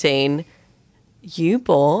 2014... You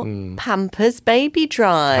bought Pampers Baby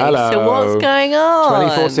Dry. Hello. So what's going on?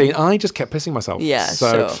 2014. I just kept pissing myself. Yeah,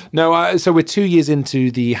 so, sure. No, so we're 2 years into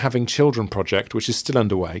the Having Children project, which is still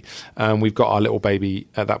underway. We've got our little baby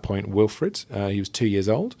at that point, Wilfred. He was 2 years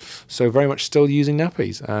old. So very much still using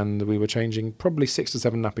nappies. And we were changing probably 6 to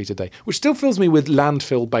 7 nappies a day, which still fills me with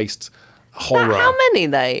landfill-based horror. How many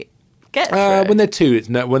they get through? When they're two,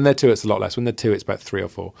 it's a lot less. When they're 2, it's about 3 or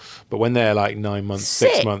 4. But when they're like 9 months,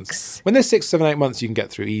 6 months, when they're 6, 7, 8 months, you can get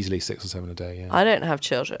through easily 6 or 7 a day. Yeah, I don't have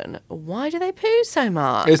children. Why do they poo so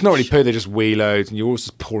much? it's not really poo; they just wee loads, and you're always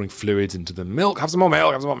just pouring fluids into them. Milk, have some more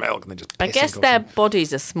milk, have some more milk, and they just. I pissing guess their constantly.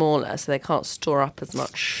 bodies are smaller, so they can't store up as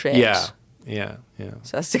much shit. Yeah. So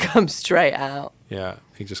it has to come straight out. Yeah,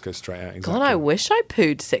 he just goes straight out. Exactly. God, I wish I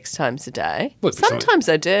pooed 6 times a day. Well, Sometimes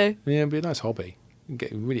I do. Yeah, it'd be a nice hobby.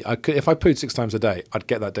 If I pooed 6 times a day, I'd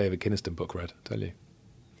get that David Kinniston book read. I tell you.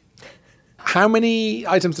 How many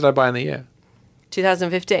items did I buy in the year?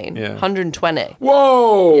 2015? Yeah. 120.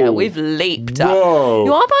 Whoa! Yeah, we've leaped up. Whoa!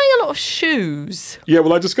 You are buying a lot of shoes. Yeah,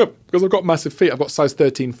 well, I discovered, because I've got massive feet, I've got size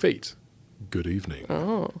 13 feet. Good evening.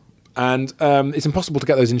 Oh. And it's impossible to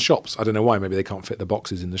get those in shops. I don't know why. Maybe they can't fit the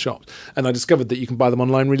boxes in the shops. And I discovered that you can buy them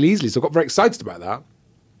online really easily. So I got very excited about that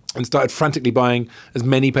and started frantically buying as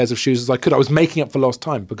many pairs of shoes as I could. I was making up for lost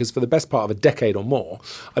time because for the best part of a decade or more,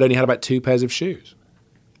 I'd only had about 2 pairs of shoes.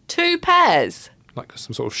 2 pairs? Like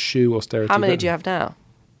some sort of shoe austerity. How many Britain. do you have now?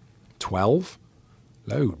 12.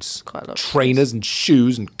 Loads. Quite a lot of Trainers and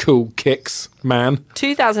shoes and cool kicks, man.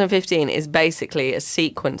 2015 is basically a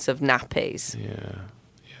sequence of nappies. Yeah.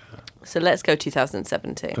 So let's go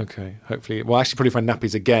 2017. Okay, hopefully. Well, actually, probably find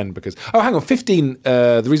nappies again because... Oh, hang on. 15.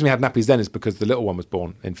 The reason we had nappies then is because the little one was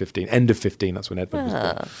born in 15. End of 15, that's when Edward was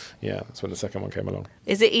born. Yeah, that's when the second one came along.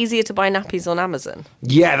 Is it easier to buy nappies on Amazon?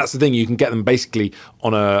 Yeah, that's the thing. You can get them basically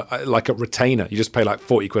on a retainer. You just pay like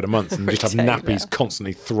 40 quid a month and just have Retainer. nappies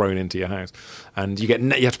constantly thrown into your house. And you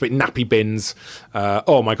have to put nappy bins.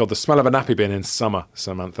 Oh my God, the smell of a nappy bin in summer,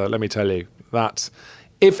 Samantha, let me tell you. That,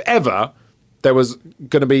 if ever... there was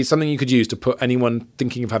going to be something you could use to put anyone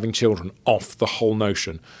thinking of having children off the whole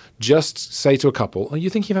notion. Just say to a couple, are you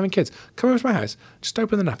thinking of having kids? Come over to my house. Just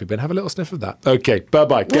open the nappy bin. Have a little sniff of that. Okay,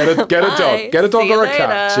 bye-bye. Get a dog. Get a dog or a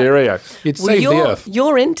cat. Cheerio. You'd save the earth.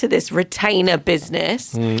 You're into this retainer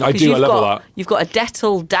business. I do. I love all that. You've got a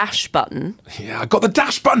Dettol dash button. Yeah, I got the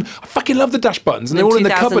dash button. I fucking love the dash buttons. And they're all in the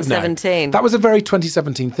cupboard now. That was a very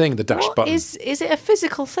 2017 thing, the dash button. Is it a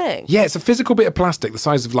physical thing? Yeah, it's a physical bit of plastic the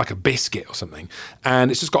size of like a biscuit or something.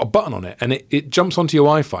 And it's just got a button on it. And it jumps onto your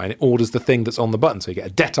Wi-Fi and it orders the thing that's on the button. So you get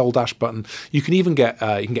a Dettol dash button. You can even get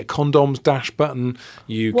condoms dash button.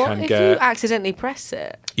 You accidentally press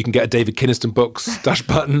it? You can get a David Kinniston books dash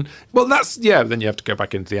button. Well, then you have to go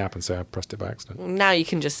back into the app and say I pressed it by accident. Now you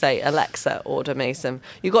can just say, Alexa, order me some.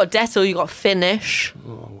 You got Dettol, you got Finish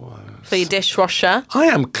for your dishwasher. I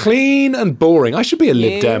am clean and boring. I should be a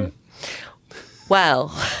Lib Dem. Well,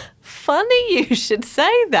 funny you should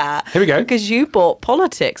say that. Here we go. Because you bought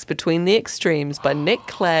Politics Between the Extremes by Nick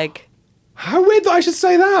Clegg. How weird that I should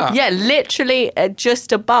say that. Yeah, literally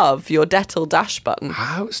just above your Dettol dash button.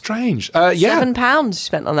 How strange. Yeah. £7 you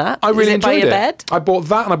spent on that. I really enjoyed it. By your bed? I bought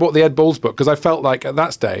that and I bought the Ed Balls book because I felt like at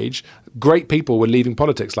that stage, great people were leaving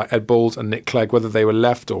politics like Ed Balls and Nick Clegg, whether they were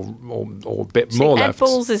left or a bit more left. Ed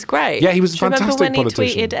Balls is great. Yeah, he was a fantastic politician. Remember when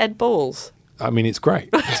he tweeted Ed Balls? I mean, it's great.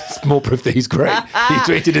 It's more proof that he's great. He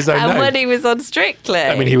tweeted his own name. And when he was on Strictly.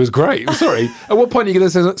 I mean, he was great. I'm sorry. At what point are you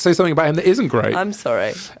going to say something about him that isn't great? I'm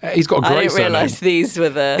sorry. He's got a great I didn't realise these were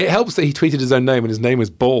the... It helps that he tweeted his own name and his name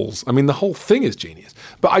was Balls. I mean, the whole thing is genius.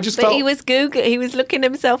 But I just felt... he was he was looking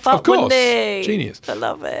himself up, of course. wasn't he? Genius. I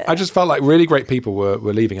love it. I just felt like really great people were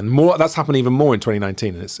leaving. And more that's happened even more in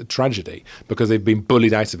 2019. And it's a tragedy because they've been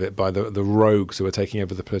bullied out of it by the rogues who are taking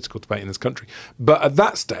over the political debate in this country. But at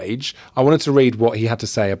that stage, I wanted to read what he had to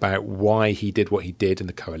say about why he did what he did in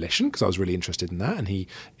the coalition, because I was really interested in that, and he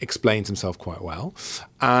explains himself quite well.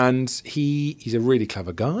 And he's a really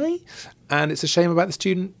clever guy, and it's a shame about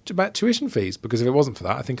tuition fees, because if it wasn't for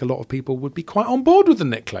that, I think a lot of people would be quite on board with the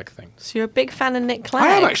Nick Clegg thing. So you're a big fan of Nick Clegg? I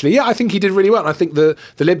am actually, yeah. I think he did really well. And I think the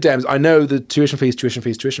Lib Dems, I know the tuition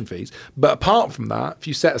fees, but apart from that, if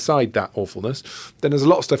you set aside that awfulness, then there's a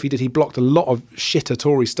lot of stuff he did. He blocked a lot of shitter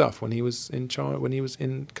Tory stuff when he was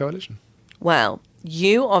in coalition. Well,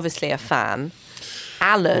 you obviously a fan.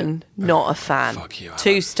 Alan, not a fan. Fuck you, Alan.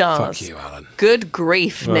 2 stars. Fuck you, Alan. Good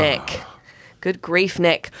grief, Nick. Good grief,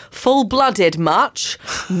 Nick. Full-blooded much?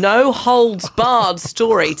 No holds barred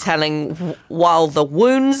storytelling while the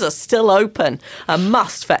wounds are still open. A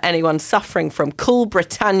must for anyone suffering from Cool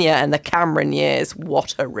Britannia and the Cameron years.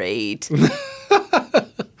 What a read.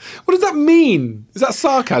 What does that mean? Is that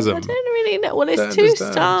sarcasm? I don't really know. Well, it's 2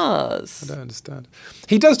 stars. I don't understand.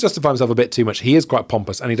 He does justify himself a bit too much. He is quite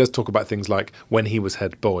pompous, and he does talk about things like when he was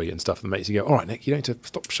head boy and stuff that makes you go, all right, Nick, you don't need to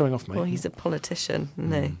stop showing off, mate. Well, he's a politician,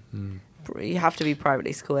 isn't he? You have to be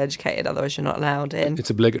privately school educated, otherwise you're not allowed in. It's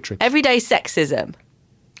obligatory. Everyday sexism.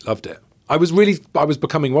 Loved it. I was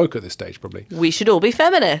becoming woke at this stage, probably. We should all be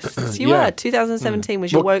feminists. You were. 2017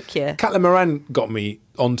 was your woke year. Caitlin Moran got me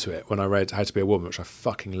onto it when I read How to Be a Woman, which I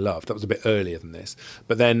fucking loved. That was a bit earlier than this.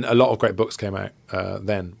 But then a lot of great books came out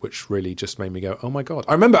then, which really just made me go, oh my God.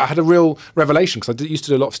 I remember I had a real revelation because I used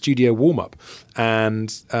to do a lot of studio warm-up,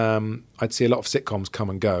 and I'd see a lot of sitcoms come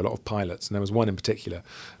and go, a lot of pilots, and there was one in particular.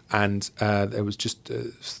 And there was just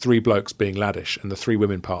 3 blokes being laddish, and the 3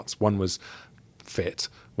 women parts. One was fit,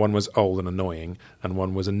 one was old and annoying, and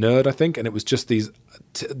one was a nerd, I think. And it was just these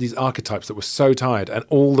archetypes that were so tired, and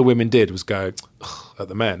all the women did was go at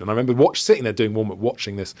the men. And I remember sitting there doing warm-up,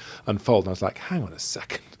 watching this unfold, and I was like, hang on a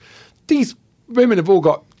second. These women have all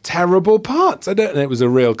got terrible parts. And it was a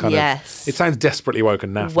real kind of... It sounds desperately woke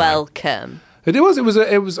and naff. Welcome. It was. I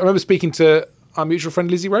remember speaking to our mutual friend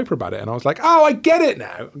Lizzie Roper about it, and I was like, oh, I get it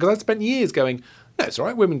now. Because I spent years going... No, it's all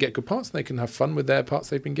right. Women get good parts and they can have fun with their parts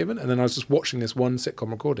they've been given. And then I was just watching this one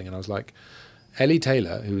sitcom recording and I was like, Ellie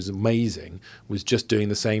Taylor, who was amazing, was just doing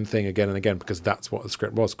the same thing again and again because that's what the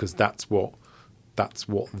script was, because that's what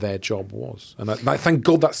their job was. And I thank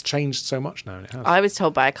God that's changed so much now. And it has. I was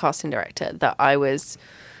told by a casting director that I was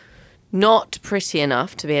not pretty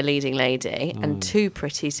enough to be a leading lady and too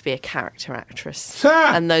pretty to be a character actress.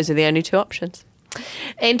 And those are the only 2 options.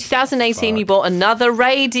 In 2018, you bought another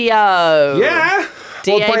radio. Yeah.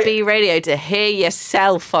 DAB radio to hear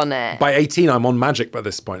yourself on it. By 18, I'm on Magic by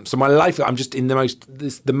this point. So my life, I'm just in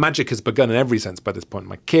the magic has begun in every sense by this point.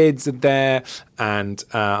 My kids are there, and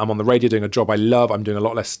I'm on the radio doing a job I love. I'm doing a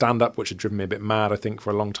lot less stand-up, which had driven me a bit mad, I think, for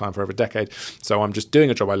a long time, for over a decade. So I'm just doing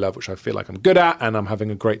a job I love, which I feel like I'm good at, and I'm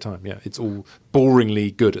having a great time. Yeah, it's all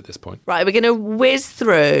boringly good at this point. Right, we're going to whiz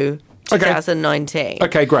through 2019.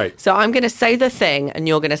 Okay, great. So I'm going to say the thing and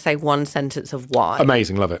you're going to say one sentence of why.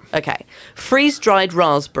 Amazing, love it. Okay. Freeze-dried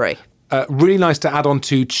raspberry. Really nice to add on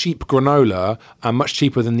to cheap granola, and much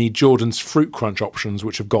cheaper than the Jordan's Fruit Crunch options,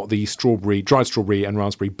 which have got the dried strawberry and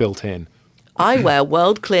raspberry built in. I wear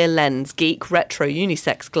World Clear Lens Geek Retro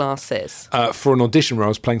Unisex glasses. For an audition where I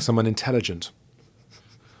was playing someone intelligent.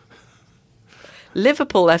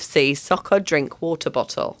 Liverpool FC soccer drink water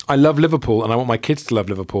bottle. I love Liverpool, and I want my kids to love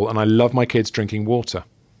Liverpool, and I love my kids drinking water.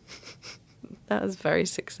 That was very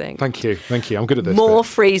succinct. Thank you. I'm good at this. More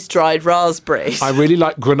freeze-dried raspberries. I really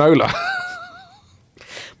like granola.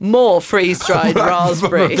 More freeze-dried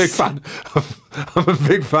raspberries. I'm a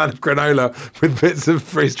big fan of granola with bits of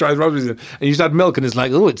freeze-dried raspberries in it. And you just add milk and it's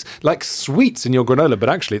like, oh, it's like sweets in your granola, but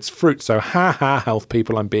actually it's fruit. So health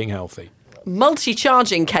people, I'm being healthy.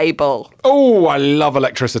 Multi-charging cable. Oh, I love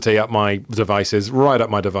electricity up my devices, right up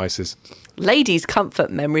my devices. Ladies' comfort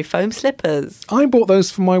memory foam slippers. I bought those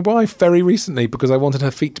for my wife very recently because I wanted her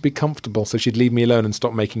feet to be comfortable so she'd leave me alone and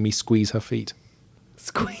stop making me squeeze her feet.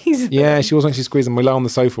 Squeeze them? Yeah, she always makes me squeeze them. We lie on the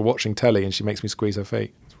sofa watching telly and she makes me squeeze her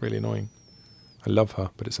feet. It's really annoying. I love her,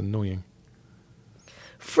 but it's annoying.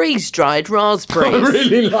 Freeze-dried raspberries. I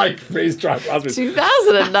really like freeze-dried raspberries.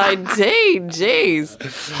 2019,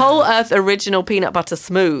 jeez. Whole Earth Original Peanut Butter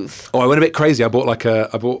Smooth. Oh, I went a bit crazy. I bought like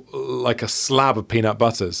a slab of peanut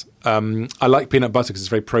butters. I like peanut butter because it's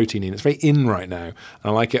very proteiny and it's very in right now. And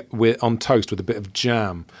I like it on toast with a bit of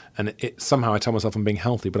jam. And somehow I tell myself I'm being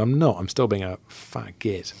healthy, but I'm not. I'm still being a fat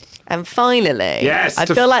git. And finally, yes, I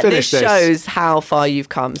feel like this shows how far you've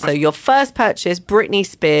come. So your first purchase, Britney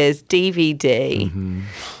Spears DVD. Mm-hmm.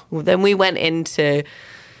 Well, then we went into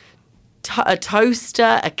a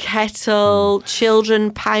toaster, a kettle,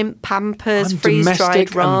 children Pampers,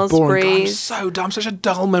 freeze-dried raspberries. I'm such a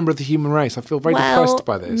dull member of the human race. I feel very depressed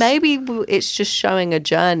by this. Maybe it's just showing a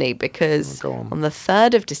journey because on the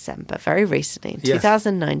 3rd of December, very recently, in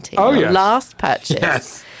 2019, last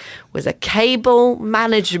purchase was a cable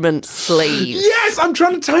management sleeve. Yes, I'm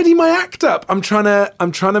trying to tidy my act up. I'm trying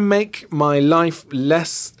to make my life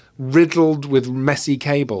less riddled with messy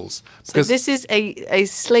cables. So this is a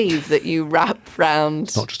sleeve that you wrap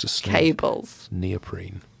round not just a sleeve, cables.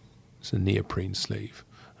 Neoprene. It's a neoprene sleeve.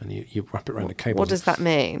 And you wrap it around the cables. What does that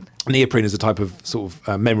mean? Neoprene is a type of sort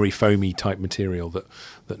of memory foamy type material that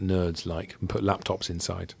nerds like and put laptops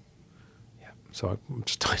inside. Yeah, so I'm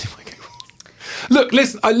just tidying my cables. Look,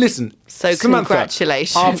 listen. So Samantha,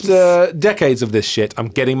 congratulations. After decades of this shit, I'm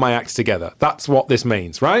getting my act together. That's what this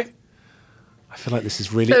means, right? I feel like this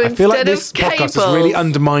is really. So I feel like this cables, podcast has really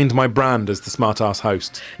undermined my brand as the smart-ass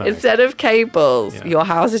host. No. Instead of cables, your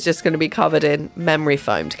house is just going to be covered in memory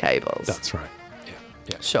foamed cables. That's right.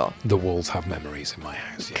 Yeah. Sure. The walls have memories in my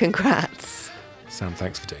house. Yeah. Congrats. Sam,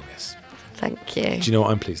 thanks for doing this. Thank you. Do you know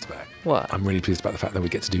what I'm pleased about? What? I'm really pleased about the fact that we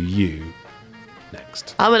get to do you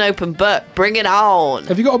next. I'm an open book. Bring it on.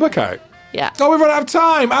 Have you got a book out? Yeah. Oh, we've run out of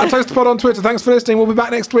time. @ToasterPod on Twitter. Thanks for listening. We'll be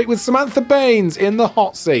back next week with Samantha Baines in the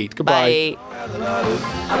hot seat. Goodbye.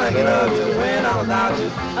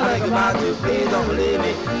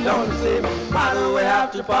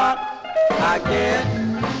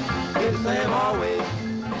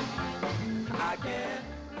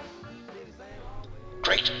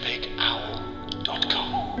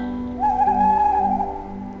 GreatBigOwl.com.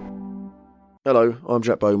 Hello, I'm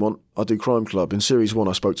Jack Beaumont. I do Crime Club. In Series 1,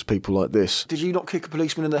 I spoke to people like this. Did you not kick a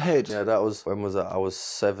policeman in the head? Yeah, that was... When was that? I was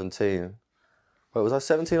 17. Wait, was I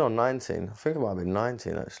 17 or 19? I think it might have been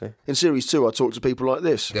 19, actually. In Series 2, I talked to people like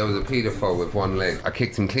this. There was a paedophile with one leg. I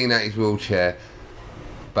kicked him clean out his wheelchair.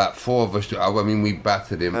 About 4 of us... we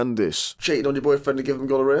battered him. And this. Cheated on your boyfriend to give him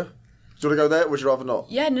gonorrhea? Do you want to go there, or would you rather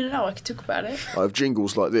not? Yeah, no, I could talk about it. I have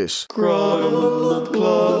jingles like this.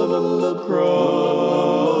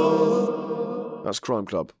 That's Crime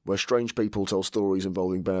Club, where strange people tell stories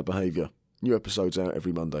involving bad behaviour. New episodes out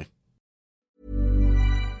every Monday.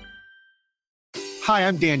 Hi,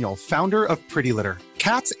 I'm Daniel, founder of Pretty Litter.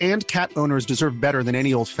 Cats and cat owners deserve better than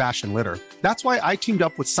any old-fashioned litter. That's why I teamed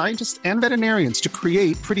up with scientists and veterinarians to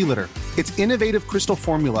create Pretty Litter. Its innovative crystal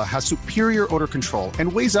formula has superior odor control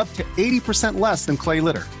and weighs up to 80% less than clay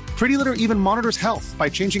litter. Pretty Litter even monitors health by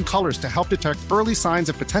changing colors to help detect early signs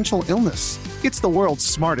of potential illness. It's the world's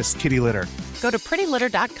smartest kitty litter. Go to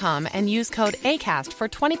prettylitter.com and use code ACAST for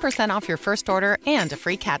 20% off your first order and a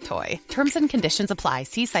free cat toy. Terms and conditions apply.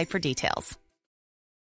 See site for details.